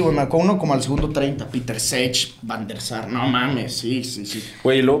que sí, güey. Me acuerdo uno como al segundo 30. Peter Sech, Van der Sar. No mames, sí.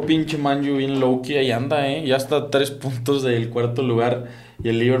 Güey, y luego pinche Manju bien low-key ahí anda, ¿eh? Ya está a 3 puntos del cuarto lugar. Y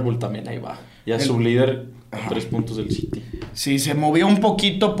el Liverpool también ahí va. Ya es sublíder a 3 puntos del City. Sí, se movió un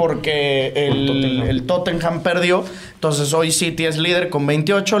poquito porque el Tottenham perdió. Entonces hoy City es líder con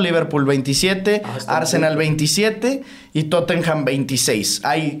 28, Liverpool 27, Arsenal 27 y Tottenham 26.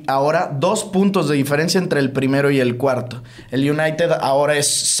 Hay ahora 2 puntos de diferencia entre el primero y el cuarto. El United ahora es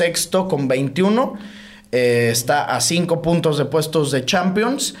sexto con 21. Está a 5 puntos de puestos de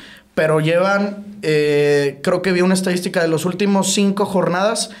Champions. Pero llevan, creo que vi una estadística de los últimos 5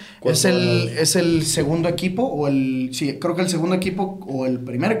 jornadas. Es el segundo equipo, creo que el segundo equipo o el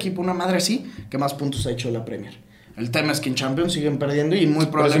primer equipo, una madre así, que más puntos ha hecho de la Premier. El tema es que en Champions siguen perdiendo y muy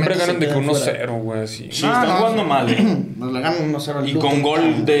probablemente. Pero siempre ganan de que 1-0, güey, así. Sí, están jugando mal, Nos le ganan 1-0 al Y con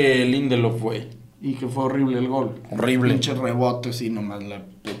gol de Lindelof, güey. Y que fue horrible el gol. Horrible. Pinches rebotes y nomás la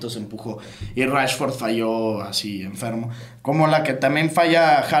puta se empujó. Y Rashford falló así, enfermo. Como la que también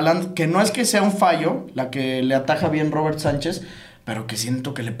falla Haaland, que no es que sea un fallo, la que le ataja bien Robert Sánchez, pero que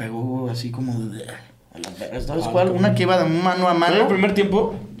siento que le pegó así como a las vegas. ¿Sabes cuál? Una que iba de mano a mano. ¿En el primer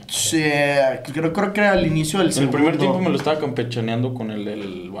tiempo? Sí, creo que era al inicio del segundo. En el primer tiempo me lo estaba campechaneando con el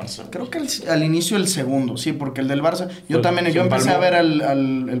del Barça. Creo que al inicio del segundo, sí, porque el del Barça... Yo empecé a ver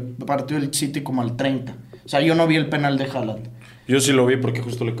el partido del City como al 30. O sea, yo no vi el penal de Haaland. Yo sí lo vi porque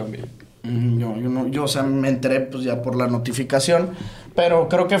justo le cambié. Yo, o sea, me enteré pues ya por la notificación, pero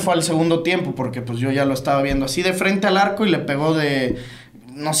creo que fue al segundo tiempo, porque pues yo ya lo estaba viendo así de frente al arco y le pegó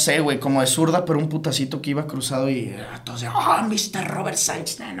no sé, güey, como de zurda, pero un putacito que iba cruzado y todos de, oh, Mr. Robert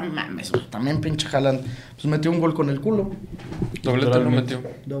Sainz, no mames, güey. También pinche Haaland, pues metió un gol con el culo. Doblete no metió.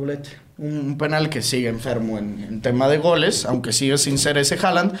 Doblete. Un penal que sigue enfermo en tema de goles, aunque sigue sin ser ese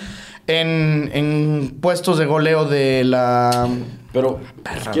Haaland, en puestos de goleo de la... Pero,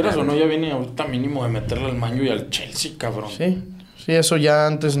 quieras o no, ya viene ahorita mínimo de meterle al Man U y al Chelsea, cabrón. Sí, eso ya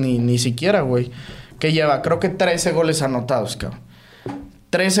antes ni siquiera, güey. Que lleva, creo que 13 goles anotados, cabrón.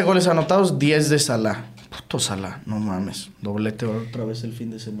 13 goles anotados, 10 de Salah. Puto Salah, no mames. Doblete otra vez el fin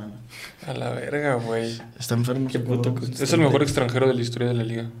de semana. A la verga, güey. Está enfermo. Qué puto Es el mejor extranjero de la historia de la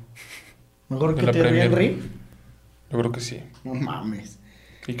liga. ¿Mejor que la Thierry Premier. Henry? Yo creo que sí. No mames.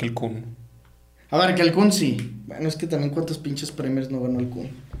 Y que el Kun. A ver, que el Kun sí. Bueno, es que también cuántos pinches premios no ganó el Kun.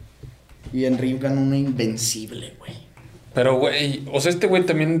 Y Henry ganó una invencible, güey. Pero, güey, o sea, este güey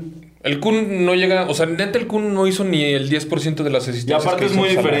también... El Kun no llega... O sea, neta, el Kun no hizo ni el 10% de las Y asistencias. aparte que es hizo muy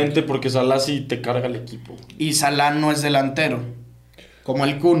Salah. diferente porque Salah sí te carga el equipo. Y Salah no es delantero. Como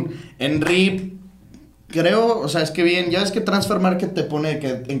el Kun. Henry... Creo, o sea, es que bien, ya ves que Transfer Market te pone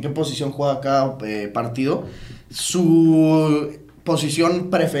en qué posición juega cada partido. Su posición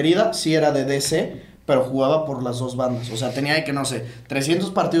preferida sí era de DC, pero jugaba por las dos bandas. O sea, tenía que, no sé,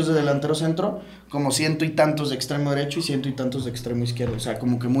 300 partidos de delantero centro, como 100 y tantos de extremo derecho y 100 y tantos de extremo izquierdo. O sea,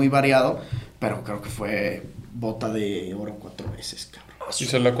 como que muy variado, pero creo que fue bota de oro 4 veces, cabrón. ¿Y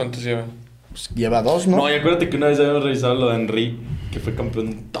Salah cuántos lleva? Pues lleva 2, ¿no? No, y acuérdate que una vez habíamos revisado lo de Henry, que fue campeón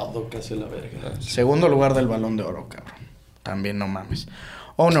en todo, casi a la verga. Segundo lugar del Balón de Oro, cabrón. También no mames.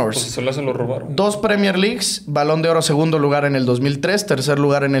 Honors. Pues Salah se lo robaron. 2 Premier Leagues, Balón de Oro segundo lugar en el 2003, tercer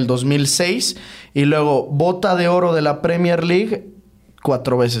lugar en el 2006 y luego Bota de Oro de la Premier League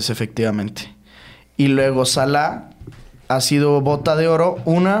 4 veces efectivamente. Y luego Salah ha sido Bota de Oro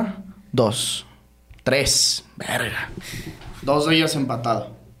 1, 2, 3. Verga. 2 de ellas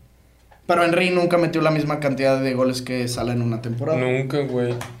empatado. Pero Henry nunca metió la misma cantidad de goles que Salah en una temporada. Nunca,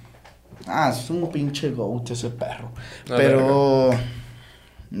 güey. Es un pinche goat ese perro. A Pero...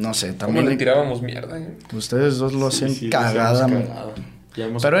 No sé, ¿Cómo también... le tirábamos mierda, güey? Ustedes dos lo hacen Sí, cagada. lo hacemos cagada. Ya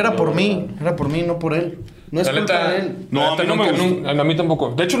hemos Pero era por aprendido, mí. Era por mí, no por él. No es La culpa neta, de él. No, la a mí neta no me nunca- gusta. A mí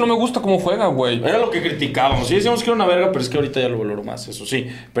tampoco. De hecho, no me gusta cómo juega, güey. Era lo que criticábamos. Sí, decíamos que era una verga, pero es que ahorita ya lo valoro más, eso sí.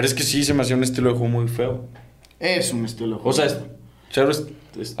 Pero es que sí se me hacía un estilo de juego muy feo. Es un estilo de juego. O sea, cero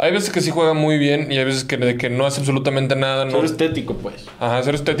Hay veces que sí juega muy bien y hay veces que, de que no hace absolutamente nada. No. estético, pues. Ajá,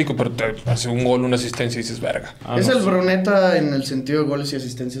 ser estético, pero te hace un gol, una asistencia y dices, verga. es no el sé. Bruneta en el sentido de goles y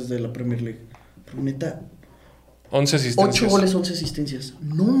asistencias de la Premier League. Bruneta, 11 asistencias. 8 goles, 11 asistencias.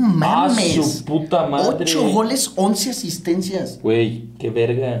 No mames. Su puta madre. 8 goles, 11 asistencias. Güey, qué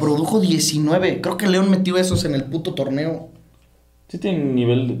verga. Produjo 19. Creo que León metió esos en el puto torneo. Sí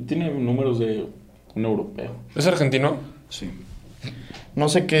tiene tiene números de un europeo. ¿Es argentino? Sí. No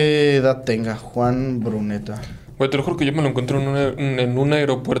sé qué edad tenga Juan Bruneta. Güey, te lo juro que yo me lo encontré en un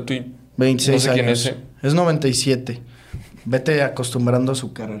aeropuerto y 26 no sé quién años. es. Es 97. Vete acostumbrando a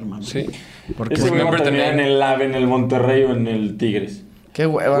su cara, hermano. Sí. Porque Ese güey Remember the tenía en name. el AVE, en el Monterrey o en el Tigres. qué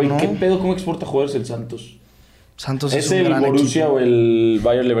hueva, Güey, ¿no? ¿qué pedo? ¿Cómo exporta jugadores el Santos? Santos ¿Es es un el gran Borussia equipo. o el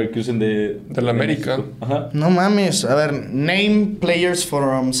Bayer Leverkusen de la América? México? Ajá. No mames. A ver, name players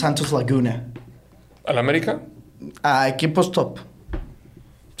from Santos Laguna. ¿Al América? Equipos top.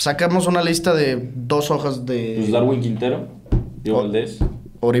 Sacamos una lista de 2 hojas de Pues Darwin Quintero, Diego Oh. Valdés,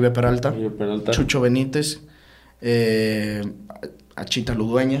 Oribe Peralta, Oribe Peralta. Chucho Benítez, Achita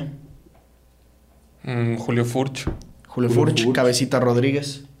Ludueña, Julio Furch. Julio Julio Furch, Furch. Cabecita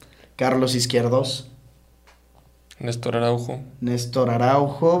Rodríguez, Carlos Izquierdos, Néstor Araujo. Néstor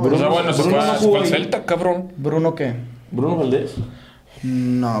Araujo. Bruno- O sea, bueno, se Bruno fue, no se jugó fue al ahí. Celta, cabrón. ¿Bruno qué? Bruno Valdés.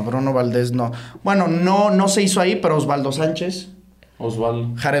 No, Bruno Valdés no. Bueno, no se hizo ahí, pero Osvaldo Sánchez,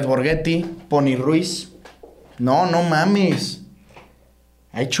 Osvaldo. Jared Borghetti, Pony Ruiz. No mames.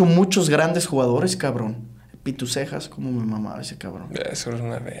 Ha hecho muchos grandes jugadores, cabrón. Pitu Cejas, cómo me mamaba ese cabrón. Eso es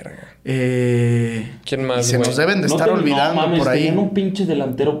una verga. ¿Quién más, Se güey? nos deben de estar olvidando no, mames, por ahí. tenían un pinche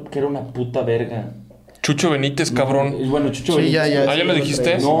delantero que era una puta verga. Chucho Benítez, cabrón. No, bueno, Chucho Sí, Benítez. Ah, ¿ya lo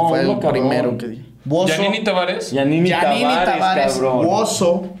dijiste? No, fue uno el cabrón. primero que di. Buoso. Yanini Tavares. Yanini Tavares, cabrón.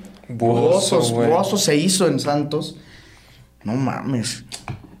 Buoso se hizo en Santos. No mames.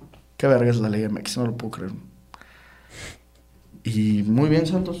 Qué verga es la Liga MX, no lo puedo creer. Y muy bien,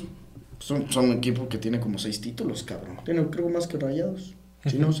 Santos. Son un equipo que tiene como 6 títulos, cabrón. Tiene, creo, más que Rayados.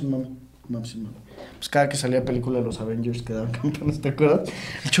 Si no, sin mame. No, sin mame. Pues cada que salía película de los Avengers quedaban campeones, ¿te acuerdas?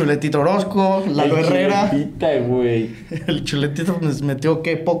 El Chuletito Orozco, Lalo Herrera. Chuletita, güey. El Chuletito nos metió,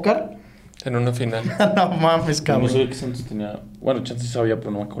 ¿qué? ¿Póker? En una final. No mames, No cabrón. sabía que Santos tenía... Bueno, chance sí sabía,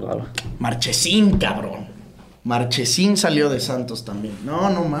 pero no me acordaba. Marchesín, cabrón. Marchesín salió de Santos también. No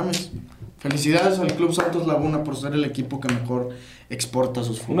mames. Felicidades al Club Santos Laguna por ser el equipo que mejor exporta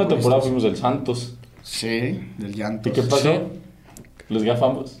sus futbolistas. Una temporada fuimos del Santos. Sí, del Llantos. ¿Y qué pasó? Sí. ¿Les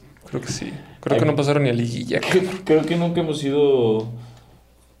gafamos? Creo que sí. Creo que no pasaron ni a Liguilla. Creo que nunca hemos ido...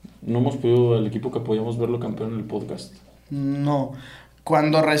 No hemos podido al equipo que apoyamos verlo campeón en el podcast. No.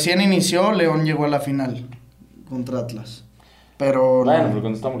 Cuando recién inició, León llegó a la final contra Atlas. Pero Bueno, no. pero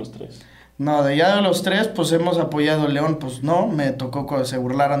cuando estamos los tres. No, de ya de los tres, pues hemos apoyado a León. Pues no, me tocó que se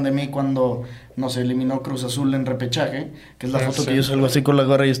burlaran de mí cuando nos eliminó Cruz Azul en repechaje. Que es la foto que yo salgo así con la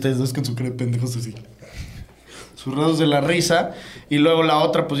gorra y ustedes dos con su cara de pendejos así. Zurrados de la risa. Y luego la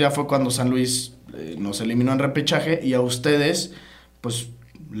otra, pues ya fue cuando San Luis nos eliminó en repechaje. Y a ustedes, pues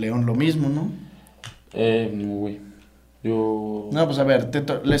León lo mismo, ¿no? No, güey. Yo... No, pues a ver,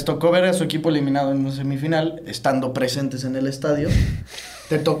 les tocó ver a su equipo eliminado en una semifinal, estando presentes en el estadio.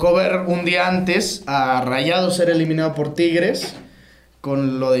 Te tocó ver un día antes a Rayados ser eliminado por Tigres,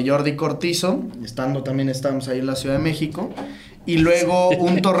 con lo de Jordi Cortizo, estábamos ahí en la Ciudad de México. Y luego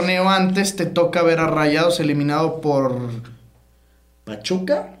un torneo antes te toca ver a Rayados eliminado por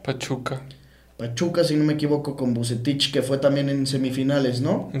Pachuca, si no me equivoco, con Bucetich, que fue también en semifinales,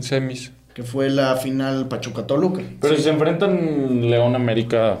 ¿no? En semis. Que fue la final Pachuca-Toluca. Pero si se enfrentan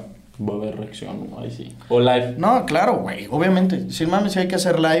León-América, va a haber reacción, ¿no? Ahí sí. O live. No, claro, güey, obviamente. Sin mames, sí hay que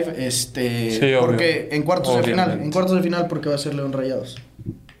hacer live, Sí, porque obvio. en cuartos Obviamente. de final, porque va a ser León Rayados.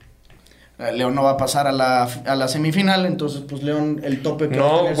 León no va a pasar a la semifinal, entonces pues León, el tope que va a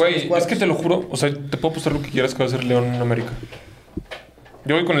No, tener son los güey, es cuartos. que te lo juro. O sea, te puedo apostar lo que quieras que va a ser León en América.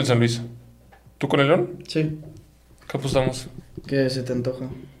 Yo voy con el San Luis. ¿Tú con el León? Sí, ¿Qué apostamos? que se te antoja.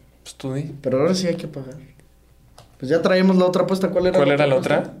 Pues tú di. Pero ahora sí hay que pagar. Pues ya traímos la otra apuesta. ¿Cuál era la apuesta?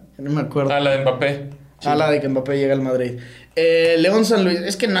 otra? Ya no me acuerdo. Ah, la de Mbappé. Sí. La de que Mbappé llega al Madrid. León San Luis.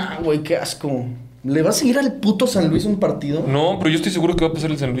 Es que nada, güey, qué asco. ¿Le vas a ir al puto San Luis un partido? No, pero yo estoy seguro que va a pasar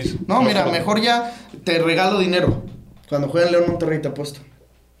el San Luis. No, mira, mejor ya te regalo dinero. Cuando juegue León Monterrey te apuesto.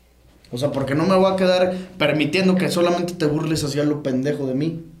 O sea, porque no me voy a quedar permitiendo que solamente te burles hacia lo pendejo de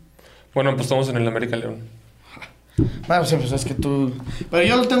mí. Bueno, apostamos en el América León. Bueno, pues es que tú... Pero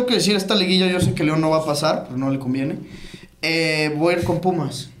yo le tengo que decir, esta liguilla yo sé que León no va a pasar, pero no le conviene. Voy a ir con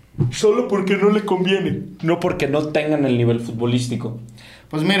Pumas. Solo porque no le conviene. No porque no tengan el nivel futbolístico.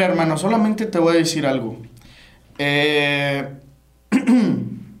 Pues mira, hermano, solamente te voy a decir algo.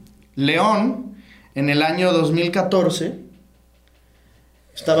 León, en el año 2014,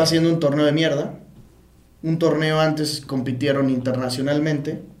 estaba haciendo un torneo de mierda. Un torneo antes compitieron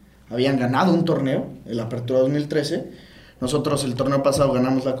internacionalmente. Habían ganado un torneo, el Apertura 2013. Nosotros el torneo pasado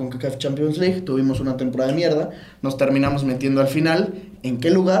ganamos la CONCACAF Champions League. Tuvimos una temporada de mierda. Nos terminamos metiendo al final. ¿En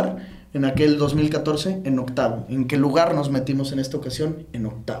qué lugar? En aquel 2014, en octavo. ¿En qué lugar nos metimos en esta ocasión? En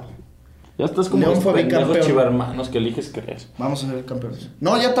octavo. Ya estás como León los fue pendejos bicampeón. chivermanos que eliges crees. Vamos a ser campeones.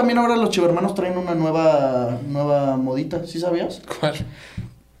 No, ya también ahora los chivermanos traen una nueva modita. ¿Sí sabías? ¿Cuál?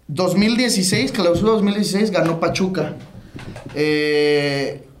 2016, clausura 2016, ganó Pachuca.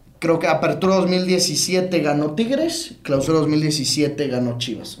 Creo que Apertura 2017 ganó Tigres, Clausura 2017 ganó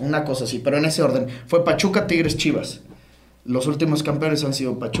Chivas. Una cosa así, pero en ese orden. Fue Pachuca, Tigres, Chivas. Los últimos campeones han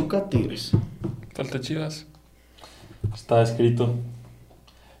sido Pachuca, Tigres. Falta Chivas. Está escrito.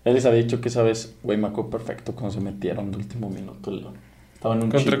 Él les había dicho que esa vez, güey, me acuerdo perfecto cuando se metieron de último minuto. Estaba en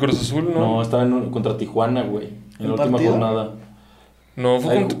un ¿Contra Cruz Azul, no? No, estaba contra Tijuana, güey. En la última partido? jornada. No,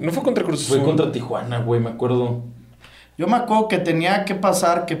 no fue contra Cruz Azul. Fue contra Tijuana, güey, me acuerdo. Yo me acuerdo que tenía que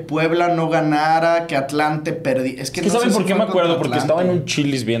pasar que Puebla no ganara, que Atlante perdiera. Es que no ¿Saben sé por si qué fue me acuerdo? contra Porque Atlante. estaba en un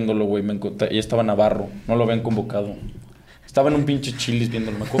Chili's viéndolo, güey. Y estaba Navarro. No lo habían convocado. Estaba en un pinche Chili's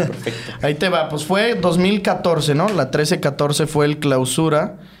viéndolo. Me acuerdo perfecto. Ahí te va, pues fue 2014, ¿no? La 13-14 fue el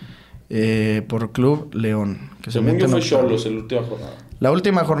clausura por Club León. Que se Según mete yo en fue octavo. Xolos en la última jornada. La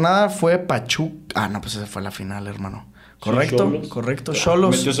última jornada fue Pachuca. Ah, no, pues esa fue la final, hermano. Correcto, Xolos. correcto.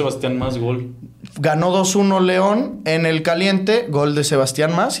 Xolos Metió Sebastián más gol. ganó 2-1 León en el caliente. Gol de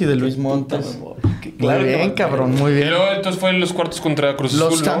Sebastián Más y de Luis Montes. Muy bien, cabrón, muy Y bien. luego entonces fue en los cuartos contra Cruz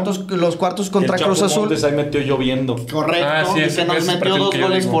Azul, Los cuartos contra El Cruz Chapo Azul. Montes ahí metió lloviendo. Correcto, Ah, sí, y ese que nos partido metió 2 que yo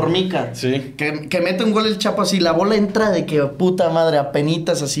goles digo. Formica. Sí. Que mete un gol el Chapo así, la bola entra de que puta madre,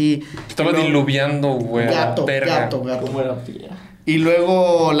 apenitas así. Estaba Y luego- diluviando, güey. a la Gato, verga. gato. ¿Cómo era fiera? Y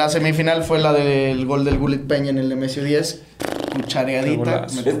luego la semifinal fue la del gol del Gullit Peña en el Nemesio 10. Qué Cuchareadita.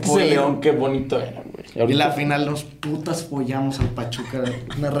 golazo. Me Este tocó es el ir. León, qué bonito era, güey. Y ahorita- la final nos putas follamos al Pachuca.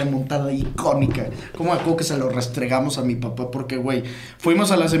 Una remontada icónica. Como me acuerdo que se lo restregamos a mi papá. Porque, güey,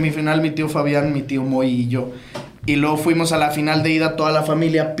 fuimos a la semifinal mi tío Fabián, mi tío Moy y yo. Y luego fuimos a la final de ida, toda la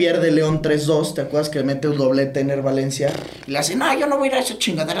familia, pierde León 3-2, ¿te acuerdas que mete un doblete en el Valencia? Y le hace, no, yo no voy a ir a esa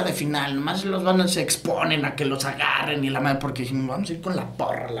chingadera de final, nomás se exponen a que los agarren y la madre, porque dijimos, vamos a ir con la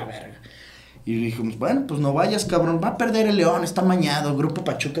porra, la verga. Y dijimos, bueno, pues no vayas, cabrón, va a perder el León, está mañado, el Grupo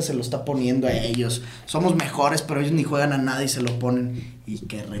Pachuca se lo está poniendo a ellos, somos mejores, pero ellos ni juegan a nada y se lo ponen. Y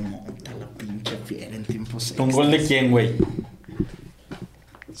que remonta la pinche fiera en tiempos extras. ¿Con gol de quién, güey?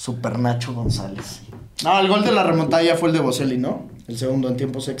 Super Nacho González. No, el gol de la remontada ya fue el de Boselli, ¿no? El segundo en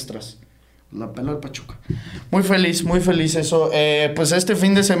tiempos extras. La peló el Pachuca. Muy feliz eso. Pues este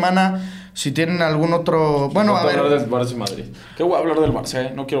fin de semana, si tienen algún otro... Bueno, a ver... hablar del Barça y Madrid. ¿Qué voy a hablar del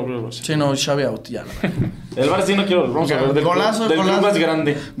Barça, No quiero hablar del Barça. Sí, no, Xavi out, ya. El Barça sí no quiero. Vamos a hablar del club más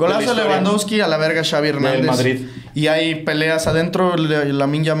grande. Golazo de Lewandowski, a la verga Xavi Hernández. Del Madrid. Y hay peleas adentro,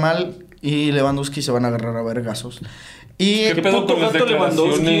 Lamine Yamal y Lewandowski se van a agarrar a vergazos. Y... ¿Qué pedo puto con las gato declaraciones?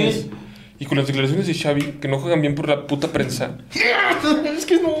 Lewandowski. Y con las declaraciones de Xavi, que no juegan bien por la puta prensa. Es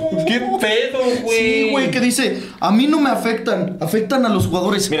que no. ¿Qué pedo, güey? Sí, güey, que dice, a mí no me afectan a los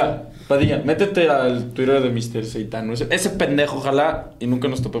jugadores. Mira, Padilla, métete al Twitter de Mr. Seitano. Ese pendejo, ojalá, y nunca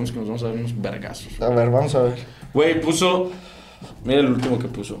nos topemos que nos vamos a dar unos vergazos. A ver, vamos a ver. Güey, puso... Mira el último que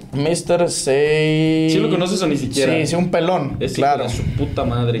puso. Mr. Say... ¿Sí lo conoces o ni siquiera? Sí, un pelón, Es claro. hijo de su puta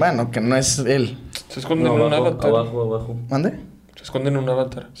madre. Bueno, que no es él. Se esconden en un avatar. Abajo. ¿Mande? Se esconden en un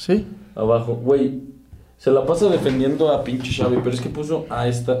avatar. Sí. Abajo. Güey, se la pasa defendiendo a pinche Xavi, pero es que puso a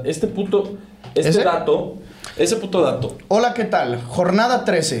este puto dato. Hola, ¿qué tal? Jornada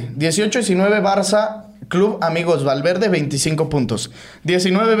 13, 18-19 Barça, Club Amigos Valverde, 25 puntos.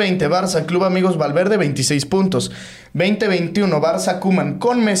 19-20 Barça, Club Amigos Valverde, 26 puntos. 20-21 Barça Koeman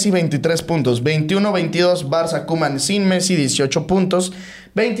con Messi, 23 puntos. 21-22 Barça Koeman sin Messi, 18 puntos.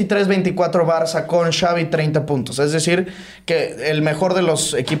 23-24 Barça con Xavi, 30 puntos. Es decir, que el mejor de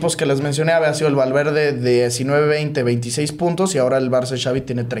los equipos que les mencioné había sido el Valverde, 19-20, 26 puntos. Y ahora el Barça Xavi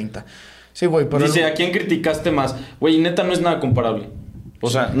tiene 30. Sí, güey, pero... Dice, ¿a quién criticaste más? Güey, neta no es nada comparable. O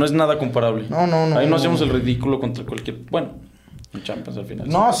sea, no es nada comparable. No. Ahí no hacemos el ridículo contra cualquier... Bueno, en Champions al final.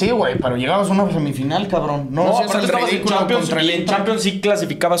 No, sí, güey, pero llegabas a una semifinal, cabrón. No hacías el estabas en ridículo Champions contra el y en Eintracht. Champions sí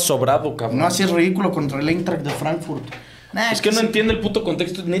clasificabas sobrado, cabrón. No hacías ridículo contra el Eintracht de Frankfurt. Nah, Es que no sí. entiende el puto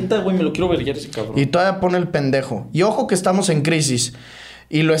contexto. Neta, güey, me lo quiero ver ese cabrón. Y todavía pone el pendejo. Y ojo que estamos en crisis.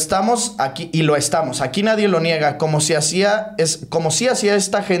 Y lo estamos aquí. Aquí nadie lo niega. Como si hacía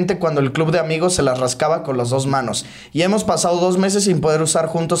esta gente cuando el club de amigos se las rascaba con las dos manos. Y hemos pasado 2 meses sin poder usar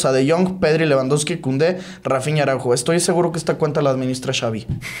juntos a De Jong, Pedri, Lewandowski, Koundé, Rafinha, Araujo. Estoy seguro que esta cuenta la administra Xavi.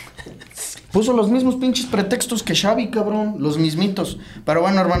 Puso los mismos pinches pretextos que Xavi, cabrón. Los mismitos. Pero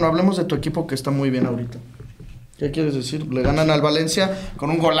bueno, hermano, hablemos de tu equipo que está muy bien ahorita. ¿Qué quieres decir? Le ganan al Valencia con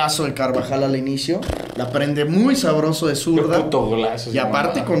un golazo de Carvajal al inicio. La prende muy sabroso de zurda. Qué puto golazo. Y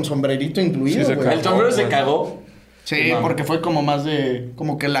aparte con sombrerito incluido, Sí, güey. El sombrero se cagó. Sí, porque fue como más de...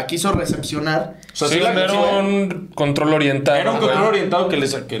 Como que la quiso recepcionar. O sea, Sí, era un control orientado. Era un control orientado que le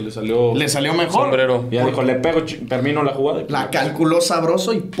salió... Le salió mejor. Sombrero. Y ya dijo, le pego, termino la jugada. La calculó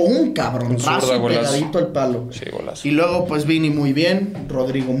sabroso y ¡pum! Cabrón. Zurda, Raso y golazo. pegadito al palo. Sí, golazo. Y luego pues Vini muy bien.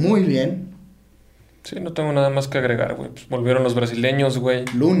 Rodrigo muy bien. Sí, no tengo nada más que agregar, güey. Pues volvieron los brasileños, güey.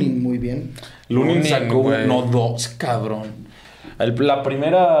 Lunin muy bien. Lunin sacó, güey. no, 2, cabrón. La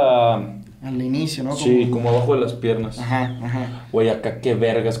primera... Al inicio, ¿no? Sí, como abajo de las piernas. Ajá. Güey, acá qué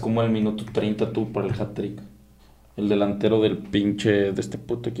vergas, como al minuto 30 tú para el hat-trick. El delantero del pinche, de este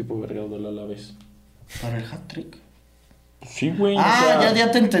puto equipo vergado del Alavés. ¿Para el hat-trick? Sí, güey.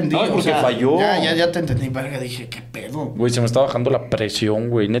 Ya te entendí. No, es porque falló. Ya te entendí, verga. Dije, ¿qué pedo? Güey, se me está bajando la presión,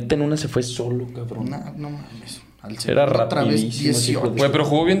 güey. Neta, en una se fue solo, cabrón. No mames. Al Era segundo otra vez rapidísimo ese hijo 18. de- Güey, pero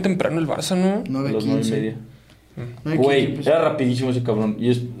jugó bien temprano el Barça, ¿no? A las 9:30. 9:15. Güey, pues. era rapidísimo ese cabrón.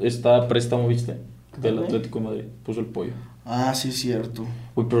 Y está a préstamo, ¿viste? Del Atlético de Madrid. Puso el pollo. Ah, sí, es cierto.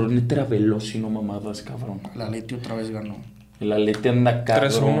 Güey, pero neta era veloz y no mamadas, cabrón. La Leti otra vez ganó. El Alete anda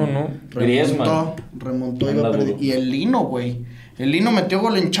cabrón. 3-1, ¿no? Griezmann. Remontó, Anda iba a perder. duro. Y el Lino, güey. El Lino metió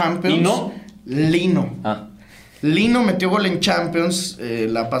gol en Champions. ¿Lino? Lino. Ah. Lino metió gol en Champions,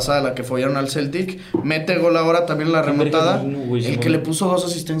 la pasada, la que follaron al Celtic. Mete gol ahora también en la ¿Quién remontada. verga es Lino, güey? El Se que me- le puso 2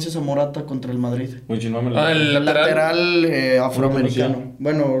 asistencias a Morata contra el Madrid. Güey, si no me Ah, el lateral. Lateral afroamericano. conocía.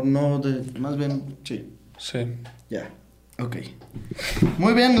 Bueno, más bien, sí. Sí. Ya. Ok.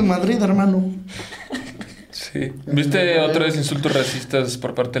 Muy bien, el Madrid, hermano. Sí. ¿Viste otra vez insultos racistas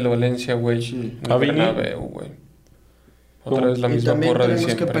por parte de la Valencia, güey? Sí. En ¿A el Vini? Bernabéu, güey. Otra ¿Cómo? vez la Y misma también porra de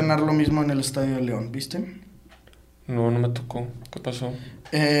tenemos que siempre. penar lo mismo en el Estadio de León, ¿viste? No me tocó. ¿Qué pasó?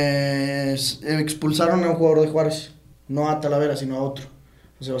 Expulsaron a un jugador de Juárez. No a Talavera, sino a otro.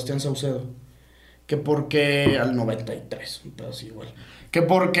 A Sebastián Saucedo. Que porque... Al 93, un pedazo igual. Que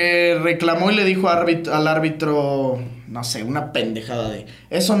porque reclamó y le dijo al árbitro, no sé, una pendejada de...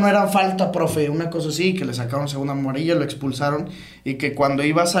 Eso no era falta, profe, una cosa así, que le sacaron segunda amarilla, lo expulsaron. Y que cuando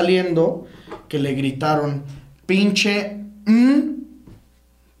iba saliendo, que le gritaron, pinche...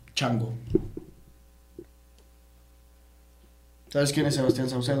 chango. ¿Sabes quién es Sebastián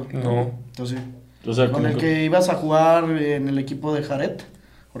Saucedo? No. Entonces, O sea, con el que ibas a jugar en el equipo de Jared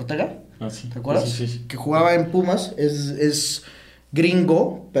Ortega. Ah, sí. ¿Te acuerdas? Sí. Que jugaba en Pumas, es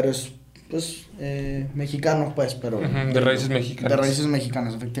gringo, pero es pues mexicano, pues, pero... De raíces mexicanas. De raíces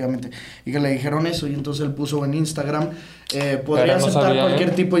mexicanas, efectivamente. Y que le dijeron eso, y entonces él puso en Instagram, podría no aceptar sabía,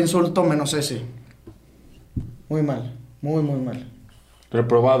 cualquier tipo de insulto menos ese. Muy mal, muy mal.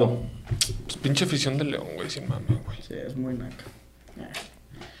 Reprobado. Pues pinche afición de León, güey, sin mame, güey. Sí, es muy naca.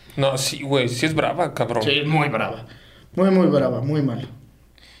 No, sí, güey, sí es brava, cabrón. Sí, muy brava. Muy brava, muy mal.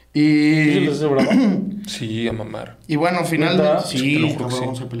 Y... ¿Sí les hace brava? Sí, a mamar. Y bueno, finalmente... ¿Neta? Sí, Te lo juro que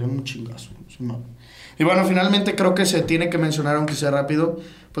cabrón, sí. se pelearon un chingazo. Sí, mal. Y bueno, finalmente creo que se tiene que mencionar, aunque sea rápido,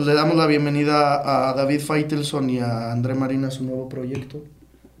 pues le damos la bienvenida a David Faitelson y a André Marín a su nuevo proyecto.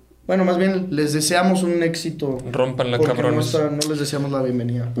 Bueno, más bien les deseamos un éxito. Rómpanla, porque cabrones. no les deseamos la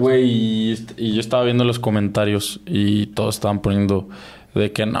bienvenida. Güey, y yo estaba viendo los comentarios y todos estaban poniendo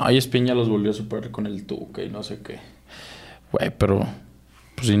de que no, ESPN ya los volvió a superar con el Tuca y no sé qué. Güey, pero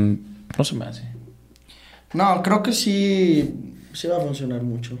pues no se me hace. No, creo que sí va a funcionar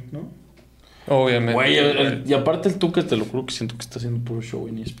mucho, ¿no? Obviamente. Güey, y aparte el Tuca, te lo juro que siento que está haciendo puro show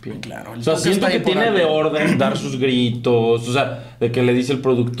en ESPN. Claro, el O sea, Tuca siento está que ahí por tiene algo. de orden dar sus gritos, o sea, de que le dice el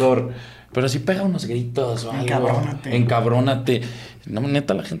productor, pero si pega unos gritos o algo. Encabrónate. Encabrónate. No,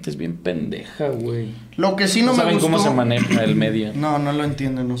 neta, la gente es bien pendeja, güey. Lo que sí no me saben gustó... cómo se maneja el media. No lo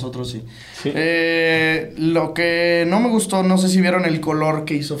entienden, nosotros sí. Sí. Lo que no me gustó, no sé si vieron el color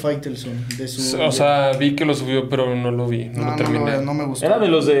que hizo Faitelson de su... O sea, vi que lo subió, pero no lo vi. No lo terminé. No me gustó. Era de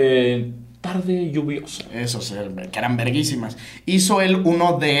los de tarde lluviosa. Esos que eran verguísimas. Hizo él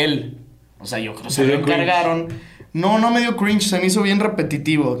uno de él. O sea, yo creo que se ¿Te lo dio cringe? encargaron. No me dio cringe, se me hizo bien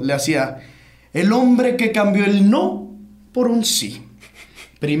repetitivo. Le hacía, el hombre que cambió el no por un sí.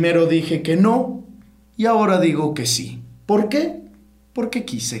 Primero dije que no y ahora digo que sí. ¿Por qué? Porque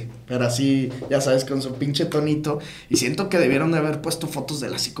quise. Pero así, ya sabes, con su pinche tonito. Y siento que debieron de haber puesto fotos de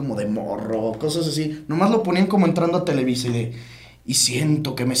él así como de morro, cosas así. Nomás lo ponían como entrando a Televisa y de... Y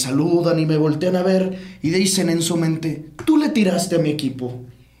siento que me saludan y me voltean a ver y dicen en su mente, tú le tiraste a mi equipo.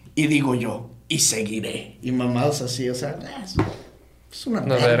 Y digo yo, y seguiré. Y mamadas así, o sea, es una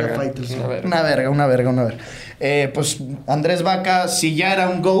verga, Faitelson. Una verga. Pues Andrés Vaca, si ya era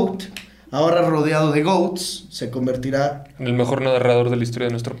un GOAT, ahora rodeado de GOATs, se convertirá El mejor narrador de la historia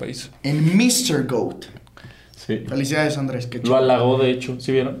de nuestro país. en Mr. GOAT. Sí. Felicidades, Andrés. Qué Lo chido. halagó, de hecho.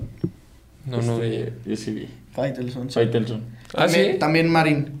 ¿Sí vieron? No vi. Yo sí vi. Faitelson. Sí. Faitelson. ¿Ah, sí? También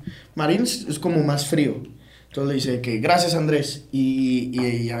Marín. Marín es como más frío. Entonces le dice que gracias, Andrés.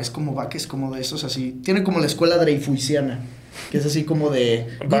 Y ya ves como Vaca es como de esos así. Tiene como la escuela dreyfusiana. Que es así como de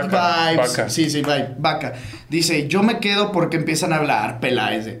good vibes. Vaca. Sí, Vaca. Dice, yo me quedo porque empiezan a hablar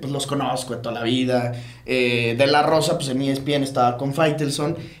Peláez. Pues los conozco de toda la vida. De La Rosa, pues en ESPN estaba con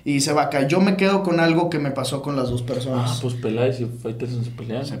Faitelson. Y dice Vaca, yo me quedo con algo que me pasó con las dos personas. Ah, pues Peláez y Faitelson se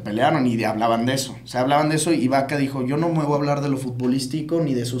pelearon. Se pelearon y hablaban de eso. Se hablaban de eso y Vaca dijo, yo no me voy a hablar de lo futbolístico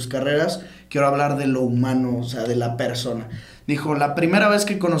ni de sus carreras, quiero hablar de lo humano, o sea, de la persona. Dijo, la primera vez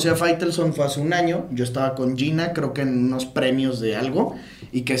que conocí a Faitelson fue hace un año, yo estaba con Gina, creo que en unos premios de algo,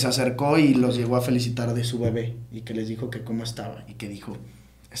 y que se acercó y los llegó a felicitar de su bebé, y que les dijo que cómo estaba, y que dijo,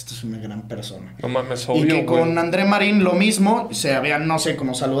 esta es una gran persona. No mames, Y obvio, que con güey. André Marín lo mismo, se habían, no sé,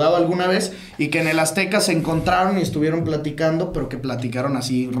 como saludado alguna vez, y que en el Azteca se encontraron y estuvieron platicando, pero que platicaron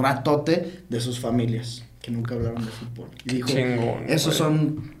así ratote de sus familias, que nunca hablaron de fútbol. Y dijo, Chingón, esos güey.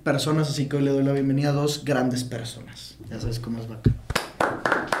 son personas, así que hoy le doy la bienvenida a dos grandes personas. Ya sabes cómo es Vaca.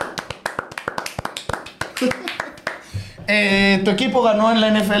 Tu equipo ganó en la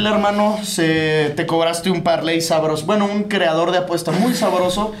NFL, hermano. Te cobraste un parlay sabroso. Bueno, un creador de apuesta muy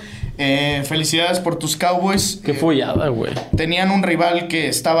sabroso. Felicidades por tus Cowboys. Qué follada, güey. Tenían un rival que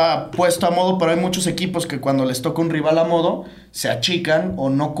estaba puesto a modo, pero hay muchos equipos que cuando les toca un rival a modo, se achican o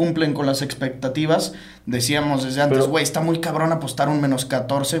no cumplen con las expectativas. Decíamos desde antes, güey, está muy cabrón apostar un menos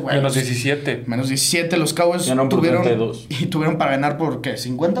 14, güey. Menos 17. Menos 17, los Cowboys Ganaron por tuvieron 32. y tuvieron para ganar por ¿qué?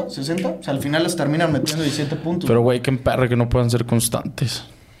 ¿50? ¿60? O sea, al final les terminan metiendo 17 puntos. Pero, güey, qué emperre que no puedan ser constantes.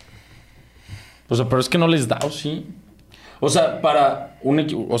 O sea, pero es que no les da, ¿o sí? O sea, para un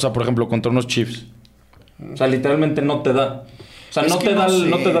equipo, o sea, por ejemplo, contra unos Chiefs. O sea, literalmente no te da. O sea, Es no que te da no el, sé.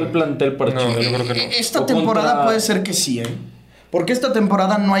 no te da el plantel para No, chingar. yo creo que no. Esta O temporada contra- puede ser que sí, ¿eh? Porque esta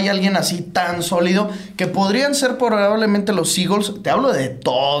temporada no hay alguien así tan sólido que podrían ser probablemente los Eagles. Te hablo de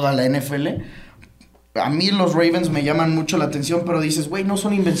toda la NFL. A mí los Ravens me llaman mucho la atención, pero dices, güey, no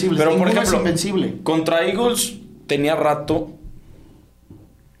son invencibles. Pero por Ninguno ejemplo, es invencible. Contra Eagles tenía rato.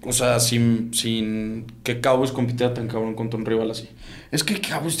 O sea, sin que Cowboys compitiera tan cabrón contra un rival así. Es que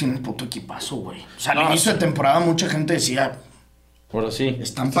Cowboys tiene un puto equipazo, güey. O sea, No, al inicio sí. de temporada mucha gente decía, Ahora sí.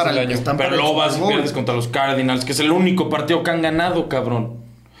 están para el año. Pero luego vas y pierdes contra los Cardinals, que es el único partido que han ganado, cabrón.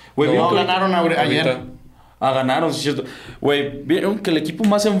 Güey, No, ¿vieron que- ganaron ayer. Ganaron, sí es cierto. Güey, ¿vieron que el equipo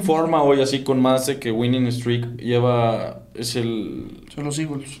más en forma hoy, así con más de que winning streak, es el... Son los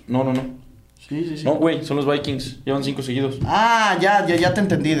Eagles. No. Sí. No, güey, son los Vikings. Llevan 5 seguidos. Ah, ya te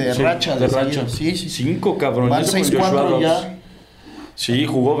entendí, de Sí, racha. de seguido. racha. Sí. 5, cabrón. Van Y eso con 6-4 Joshua Dobbs. ya. Sí,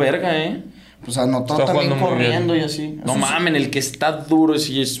 jugó verga, Pues anotó Está también jugando muy corriendo bien. y así. No mamen, el que está duro es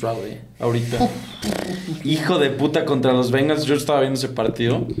CJ Stroud, ahorita. Hijo de puta contra los Bengals. Yo estaba viendo ese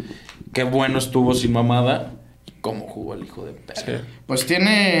partido. Qué bueno estuvo sin mamada. ¿Cómo jugó el hijo de perra? Sí. Pues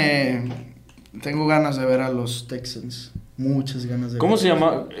tengo ganas de ver a los Texans. Muchas ganas de ¿Cómo ver. se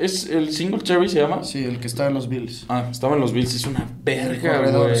llama? ¿Es el Singletary se llama? Sí, el que está en los Bills. Ah, estaba en los Bills. Es una verga,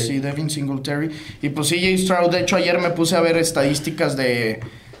 Corredor, güey. sí, Devin Singletary. Y pues CJ Stroud, de hecho ayer me puse a ver estadísticas de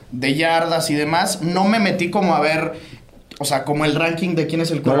yardas y demás. No me metí como a ver, o sea, como el ranking de quién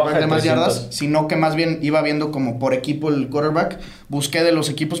es el No quarterback baja de de más 300. yardas, sino que más bien iba viendo como por equipo el quarterback. Busqué de los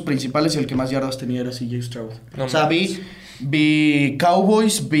equipos principales y el que más yardas tenía era CJ Stroud. No o sea, vi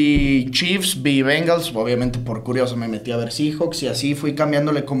Cowboys, vi Chiefs, vi Bengals. Obviamente por curioso me metí a ver Seahawks y así fui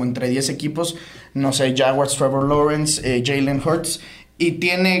cambiándole como entre 10 equipos. No sé, Jaguars, Trevor Lawrence, Jalen Hurts. Y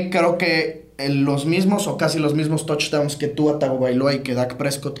tiene, creo que los mismos o casi los mismos touchdowns que Tua Tagovailoa y que Dak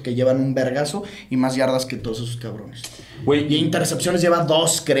Prescott, que llevan un vergazo y más yardas que todos esos cabrones. Güey, Y intercepciones lleva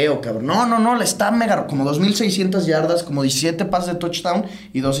 2, creo, cabrón. No, le está mega, como 2,600 yardas, como 17 pases de touchdown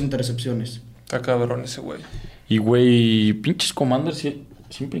y 2 intercepciones. Está cabrón ese güey. Y güey, pinches Commanders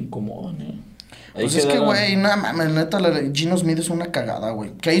siempre incomodan, Ahí Pues es que, quedaron. güey, nada mames, neta, Gino Smith es una cagada,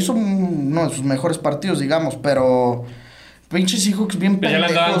 güey. Que hizo uno de sus mejores partidos, digamos, pero... Pinches Seahawks bien Ya la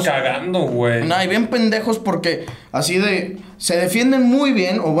pendejos. andaban cagando, güey. No, y bien pendejos porque así de... Se defienden muy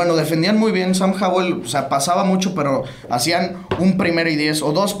bien, o bueno, defendían muy bien. Sam Howell, o sea, pasaba mucho, pero hacían un 1st y 10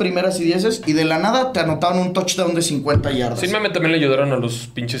 o 2 primeras y 10 y de la nada te anotaban un touchdown de 50 yardas. Sin mame también le ayudaron a los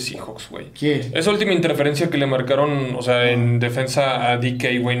pinches Seahawks, güey. ¿Qué? Esa última interferencia que le marcaron, o sea, en defensa a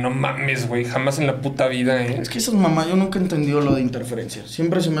DK, güey, no mames, güey. Jamás en la puta vida, Es que esas mamás, yo nunca he entendido lo de interferencia.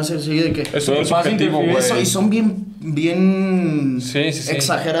 Siempre se me hace así de que... Es súper Pero subjetivo, pasa güey. Eso, y son bien Sí.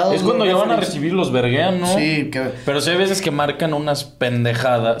 exagerados. Es cuando los ya van a referees. recibir los verguean, ¿no? Sí, Pero sí hay veces que marcan unas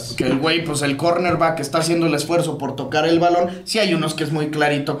pendejadas. que el güey, pues el cornerback está haciendo el esfuerzo por tocar el balón. Sí hay unos que es muy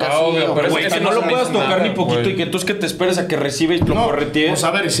clarito casi. Obvio, pero Güey, ese que no no lo se me puedas hizo tocar nada, ni poquito güey. y que entonces que te esperes a que recibe y lo corretees. Pues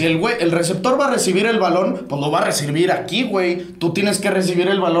a ver, si el receptor va a recibir el balón, pues lo va a recibir aquí, güey. Tú tienes que recibir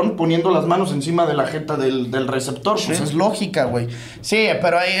el balón poniendo las manos encima de la jeta del receptor. Pues es lógica, güey. Sí,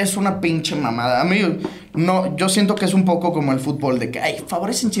 pero ahí es una pinche mamada. A mí, no, yo siento que es un poco como el fútbol, de que, ay,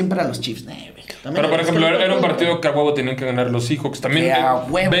 favorecen siempre a los Chiefs. Güey. También Pero por es que ejemplo, no te era un puedo- partido que a huevo tenían que ganar los Seahawks. También Que a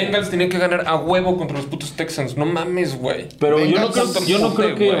huevo. Bengals tenían que ganar a huevo contra los putos Texans. No mames, güey. Pero Venga, yo no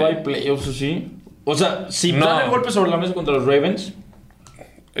creo que güey. vaya playoffs, ¿o sí? O sea, si No. dan el golpe sobre la mesa contra los Ravens,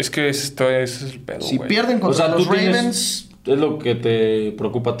 Es que ese es el pedo, Si güey. pierden contra o sea, los tú tienes- Ravens... es lo que te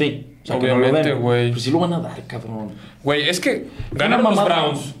preocupa a ti. O sea, Obviamente, que no lo den. güey. Pues sí lo van a dar, cabrón. Güey, es que ganaron los mamada.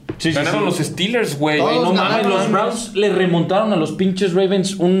 Browns. Sí, sí, ganaron sí. los Steelers, güey. Todos No No mames, ganaron. los Browns le remontaron a los pinches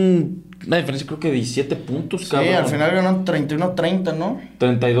Ravens una diferencia creo que de 17 puntos, Sí, cabrón. al final ganó 31-30, ¿no?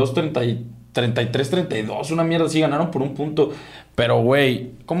 33-32, una mierda, sí ganaron por un punto. Pero,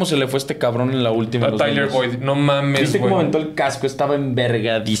 güey, ¿cómo se le fue este cabrón en la última? A los Tyler Bengals? Boyd. No mames, ¿Viste cómo güey. aventó el casco? Estaba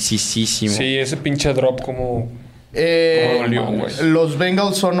envergadicísimo. Sí, ese pinche drop como... Eh, Cómo dolió, güey. los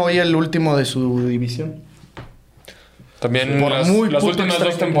Bengals son hoy el último de su división. También Por las muy las puto últimas dos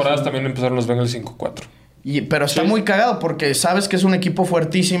extraño temporadas que sea. también empezaron los Bengals 5-4. Pero está muy cagado porque sabes que es un equipo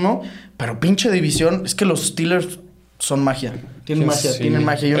fuertísimo, pero pinche división, es que los Steelers son magia. Tienen magia, Sí. tienen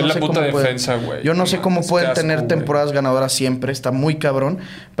magia. Yo Es no la sé puta cómo pueden- defensa, güey. Yo no sé cómo Qué pueden asco, tener güey. temporadas ganadoras siempre, está muy cabrón,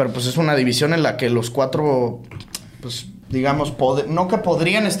 pero pues es una división en la que los cuatro, pues digamos, no que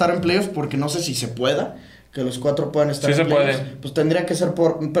podrían estar en playoffs porque no sé si se pueda. Que los cuatro puedan estar Sí en se playoffs. puede. Pues tendría que ser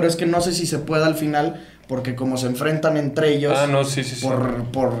pero es que no sé si se pueda al final, porque como se enfrentan entre ellos. Ah, no, sí.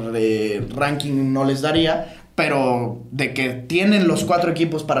 Por ranking no les daría, pero de que tienen los cuatro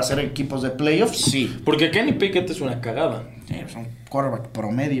equipos para ser equipos de playoffs, sí. Porque Kenny Pickett es una cagada. Es un quarterback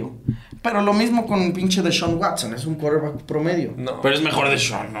promedio. Pero lo mismo con un pinche Deshaun Watson, es un quarterback promedio. No. Pero es mejor de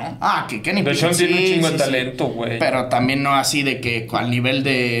Sean, ¿no? Ah, que Kenny Deshaun Pickett, tiene un chingo de sí. talento, güey. Pero también no así de que al nivel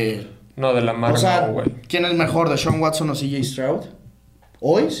de... No, de la marca, O sea, no, güey. ¿quién es mejor, Deshaun Watson o CJ Stroud?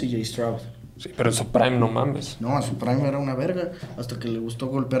 Hoy, CJ Stroud. Sí, pero en su prime no mames. No, a su prime era una verga. Hasta que le gustó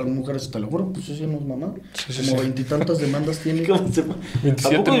golpear a mujeres, te lo juro. Pues eso nos mamá. Sí, Como 20 demandas tiene. ¿Cómo se llama?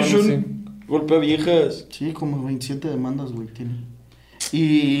 27 ¿A poco manos, Sean sí. golpea viejas? Sí, como 27 demandas, güey, tiene.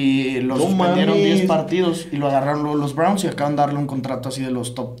 Y lo No suspendieron mames. 10 partidos y lo agarraron luego los Browns y acaban de darle un contrato así de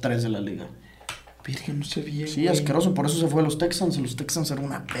los top 3 de la liga. Virgen, no sabía. Sí, güey. asqueroso, por eso se fue a los Texans. Los Texans eran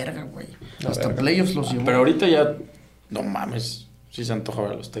una verga, güey. Una Hasta verga. playoffs los llevó. Pero ahorita ya. No mames. Sí se antoja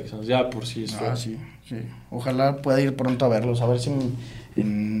ver a los Texans. Ya por sí es feo. Sí. Ojalá pueda ir pronto a verlos, a ver si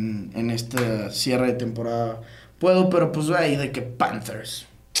en este cierre de temporada puedo, pero pues ahí de que Panthers,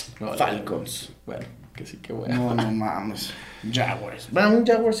 No, Falcons. Bueno, que sí, que bueno. No mames. Jaguars. Bueno, un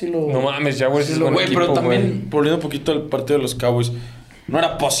Jaguars sí lo... No mames, Jaguars Sí, es lo- buen Güey, equipo, pero también, güey. volviendo un poquito al partido de los Cowboys, no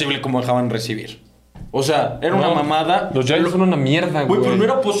era posible como dejaban recibir. O sea, era una No, mamada. Los Giants son una mierda, güey. Güey, pero no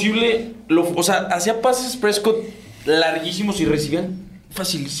era posible. O sea, hacía pases Prescott larguísimos y recibían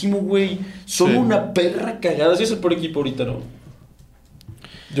facilísimo, güey. Son Sí. una perra cagada. Sí es el peor equipo ahorita, ¿no?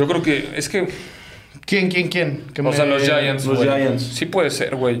 Yo creo que es que... ¿Quién? Que O sea, los Giants, los güey. Giants. Sí puede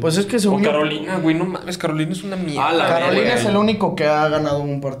ser, güey. Pues es que O según yo- Carolina, güey. No mames, Carolina es una mierda. Ah, la Carolina verga. es el único que ha ganado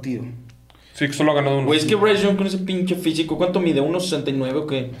un partido. Sí, que solo ha ganado uno. Güey, es que Bryce Young con ese pinche físico, ¿cuánto mide? ¿1.69 o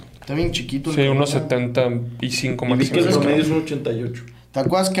qué? Está bien chiquito. Sí, el unos cabrón. 75 Y vi que el máximo. promedio es 1.88. ¿Te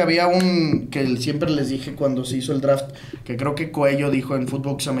acuerdas que había un que siempre les dije cuando se hizo el draft, que creo que Coello dijo en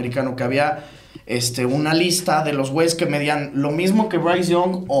Footbox Americano que había una lista de los güeyes que medían lo mismo que Bryce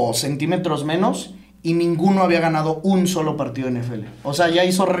Young o centímetros menos y ninguno había ganado un solo partido en NFL? O sea, ya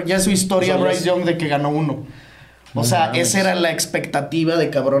hizo su historia O sea, Bryce Young de que ganó uno. O sea, esa era la expectativa de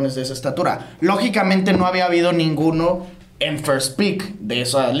cabrones de esa estatura. Lógicamente no había habido ninguno en first pick de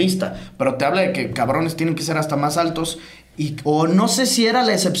esa lista, pero te habla de que cabrones tienen que ser hasta más altos. O no sé si era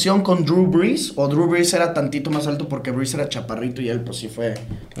la excepción con Drew Brees, o Drew Brees era tantito más alto porque Brees era chaparrito y él pues sí fue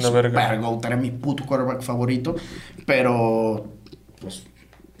Una verga. super GOAT, era mi puto quarterback favorito, pero pues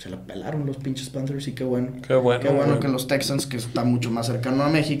se la pelaron los pinches Panthers y qué bueno. Qué bueno, güey. Que los Texans, que está mucho más cercano a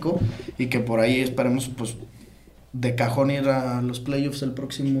México y que por ahí esperemos pues de cajón ir a los playoffs el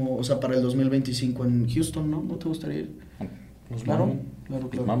próximo, o sea, para el 2025 en Houston, ¿no? ¿No te gustaría ir? Claro.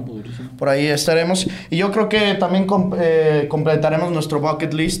 Mambo, durísimo. Por ahí estaremos. Y yo creo que también completaremos nuestro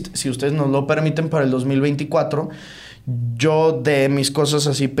bucket list, si ustedes nos lo permiten, para el 2024. Yo, de mis cosas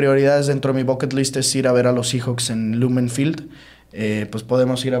así, prioridades dentro de mi bucket list es ir a ver a los Seahawks en Lumen Field. Pues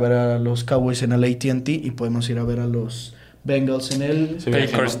podemos ir a ver a los Cowboys en el AT&T y podemos ir a ver a los Bengals en el... Sí.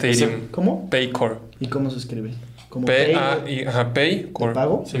 Paycor Stadium. ¿Cómo? Paycor. ¿Y cómo se escribe? ¿Como pay? Paycor. ¿De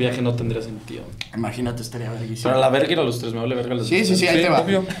pago? Ese viaje no tendría sentido. Imagínate, estaría verguísimo. Pero a la verga ir a los tres, me vale verga los Sí, ahí Sí, te va.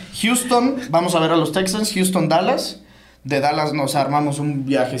 obvio. Houston, vamos a ver a los Texans. Houston, Dallas. De Dallas nos armamos un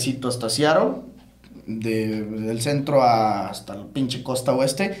viajecito hasta Seattle. Del centro hasta la pinche costa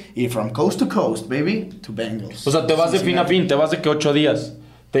oeste. Y from coast to coast, baby, to Bengals. O sea, te vas de fin a Cincinnati. fin, te vas de que 8 días.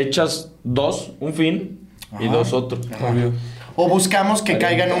 Te echas 2, un fin, y Ajá. 2 otro. Obvio. O buscamos que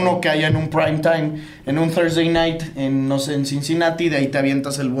caiga en uno que haya en un prime time, en un Thursday night, no sé, en Cincinnati. De ahí te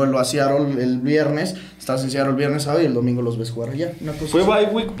avientas el vuelo a Seattle el viernes. Estás en Seattle el viernes, sábado, y el domingo los ves jugar allá. Una cosa Fue así.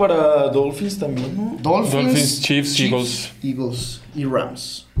 bye week para Dolphins también, ¿no? Dolphins, Chiefs, Eagles. Eagles y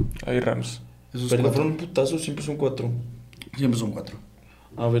Rams. Ahí Rams. Esos Pero cuatro. fueron un putazo, siempre son 4. Siempre son 4.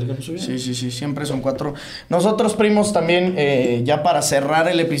 A verga, no sabía. Sí, siempre son 4. Nosotros, primos, también, ya para cerrar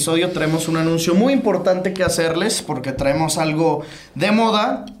el episodio, traemos un anuncio muy importante que hacerles, porque traemos algo de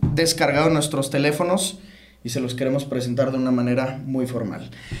moda descargado en nuestros teléfonos y se los queremos presentar de una manera muy formal.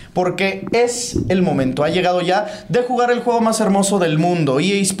 Porque es el momento, ha llegado ya, de jugar el juego más hermoso del mundo,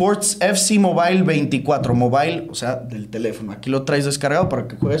 EA Sports FC Mobile 24. Mobile, o sea, del teléfono. Aquí lo traes descargado para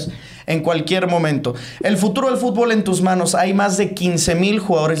que juegues en cualquier momento. El futuro del fútbol en tus manos. Hay más de 15,000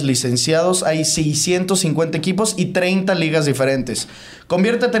 jugadores licenciados, hay 650 equipos y 30 ligas diferentes.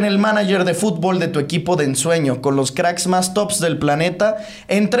 Conviértete en el manager de fútbol de tu equipo de ensueño, con los cracks más tops del planeta.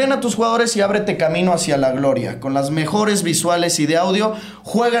 Entrena a tus jugadores y ábrete camino hacia la gloria. Con las mejores visuales y de audio,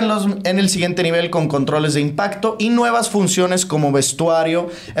 juéganlos en el siguiente nivel con controles de impacto y nuevas funciones como vestuario,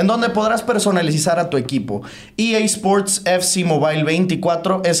 en donde podrás personalizar a tu equipo. EA Sports FC Mobile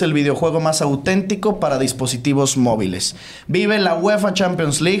 24 es el videojuego más auténtico para dispositivos móviles. Vive la UEFA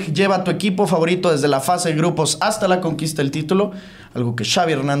Champions League, lleva a tu equipo favorito desde la fase de grupos hasta la conquista del título. algo que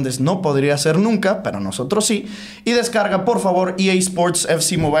Xavi Hernández no podría hacer nunca, pero nosotros sí. Y descarga, por favor, EA Sports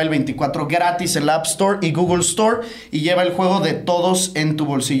FC Mobile 24 gratis en la App Store y Google Store y lleva el juego de todos en tu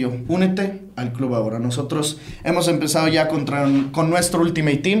bolsillo. Únete al club ahora. Nosotros hemos empezado ya con nuestro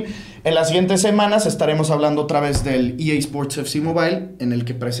Ultimate Team. En las siguientes semanas estaremos hablando otra vez del EA Sports FC Mobile, en el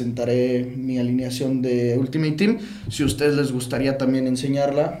que presentaré mi alineación de Ultimate Team. Si a ustedes les gustaría también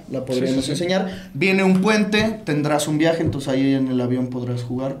enseñarla, la podríamos enseñar. Viene un puente, tendrás un viaje, entonces ahí en el avión podrás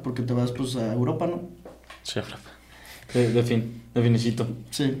jugar, porque te vas pues a Europa, ¿no? Sí, de finicito.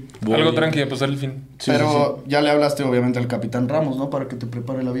 Sí. Algo tranquilo, pasar el fin. Sí, pero ya le hablaste obviamente al Capitán Ramos, ¿no? Para que te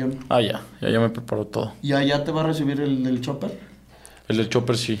prepare el avión. Ya me preparó todo. ¿Ya te va a recibir el chopper? El del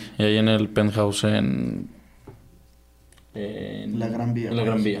chopper sí, y ahí en el penthouse en La Gran Vía. En la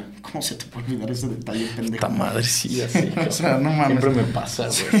Gran Vía. ¿Cómo se te puede olvidar ese detalle, pendejo? Esta madre sí, así. O sea, no mames. Siempre me pasa,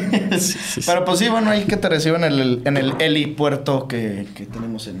 güey. Sí. Pero pues sí, bueno, ahí que te reciban en el helipuerto que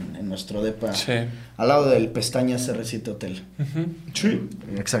tenemos en nuestro depa. Sí. Al lado del Pestaña CR7 Hotel. Sí.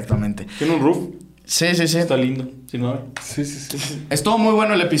 Exactamente. ¿Tiene un roof? Sí. Está lindo. ¿Sí, no? Sí. Estuvo muy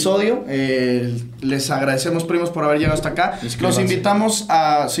bueno el episodio. Les agradecemos, primos, por haber llegado hasta acá. Los invitamos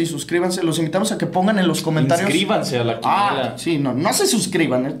a... Sí, suscríbanse. Los invitamos a que pongan en los comentarios... Inscríbanse a la quiniela. Sí, no se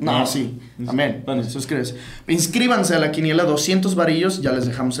suscriban, ¿eh? No, sí. Amén. Bueno, suscríbanse. Inscríbanse a la quiniela, 200 varillos. Ya les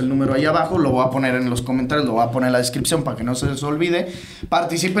dejamos el número ahí abajo. Lo voy a poner en los comentarios. Lo voy a poner en la descripción para que no se les olvide.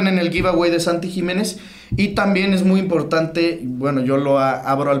 Participen en el giveaway de Santi Jiménez. Y también es muy importante, bueno, yo lo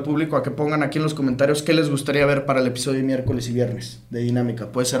abro al público a que pongan aquí en los comentarios qué les gustaría ver para el episodio de miércoles y viernes de dinámica.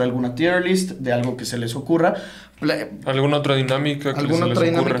 Puede ser alguna tier list de algo que se les ocurra. ¿Alguna otra dinámica que alguna se les otra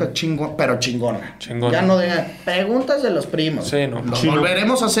ocurra? dinámica chingona. Ya no de preguntas de los primos. Sí, no. Lo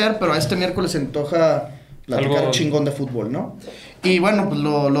volveremos a hacer, pero a este miércoles se antoja platicar algo chingón de fútbol, ¿no? Y bueno, pues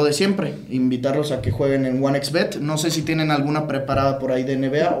lo de siempre, invitarlos a que jueguen en OneXBet. No sé si tienen alguna preparada por ahí de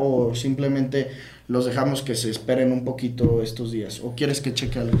NBA o simplemente los dejamos que se esperen un poquito estos días. ¿O quieres que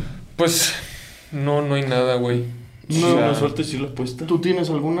cheque algo? Pues no hay nada, güey. No, suerte sí lo he puesto. ¿Tú tienes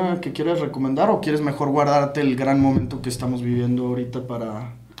alguna que quieras recomendar o quieres mejor guardarte el gran momento que estamos viviendo ahorita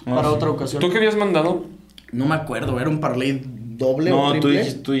para otra ocasión? ¿Tú qué habías mandado? No me acuerdo, era un parlay doble o triple.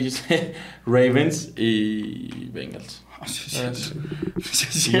 No, tú dijiste Ravens y Bengals.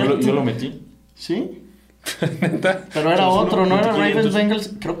 Sí, yo lo metí. ¿Sí? ¿Neta? Pero era otro, ¿no? Era Ravens,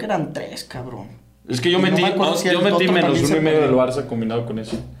 Bengals. Creo que eran 3, cabrón. Es que yo metí menos 1.5 del Barça combinado con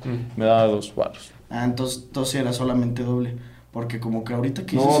eso. Me daba 2 baros. Entonces era solamente doble. Porque como que ahorita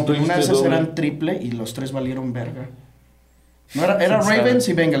que una de esas doble. Eran triple y los 3 valieron verga. No era Ravens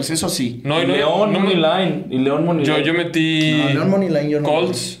y Bengals, eso sí. No, León Moneyline. Y León Moneyline. Yo metí... No, León Moneyline yo no.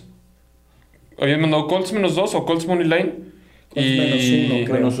 Colts. ¿Habías mandado Colts -2 o Colts Moneyline? Colts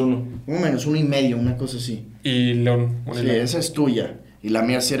 -1. -1.5, una cosa así. Y León Moneyline. Sí, esa es tuya. Y la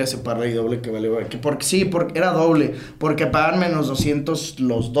mía sí era ese parlay doble que vale. Porque era doble. Porque pagaban menos 200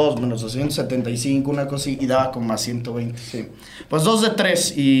 los dos, menos 275, una cosa así. Y daba como más 120. Sí. Pues 2 de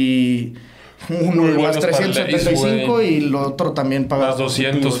 3 y... Uno más 375 parlays, y el otro también paga más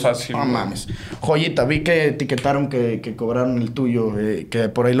 200 fácil. No mames. Joyita, vi que etiquetaron que cobraron el tuyo, que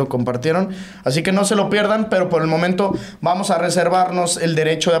por ahí lo compartieron. Así que no se lo pierdan, pero por el momento vamos a reservarnos el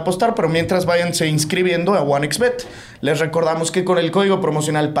derecho de apostar. Pero mientras váyanse inscribiendo a OneXBet. Les recordamos que con el código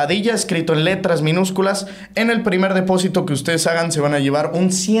promocional Padilla, escrito en letras minúsculas, en el primer depósito que ustedes hagan se van a llevar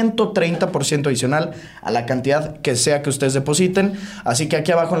un 130% adicional a la cantidad que sea que ustedes depositen. Así que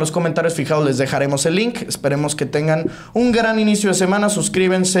aquí abajo en los comentarios fijados les dejaremos el link. Esperemos que tengan un gran inicio de semana.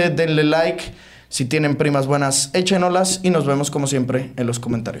 Suscríbanse, denle like. Si tienen primas buenas, échenolas. Y nos vemos como siempre en los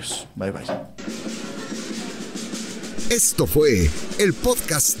comentarios. Bye bye. Esto fue el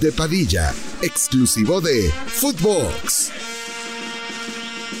podcast de Padilla, exclusivo de Footbox.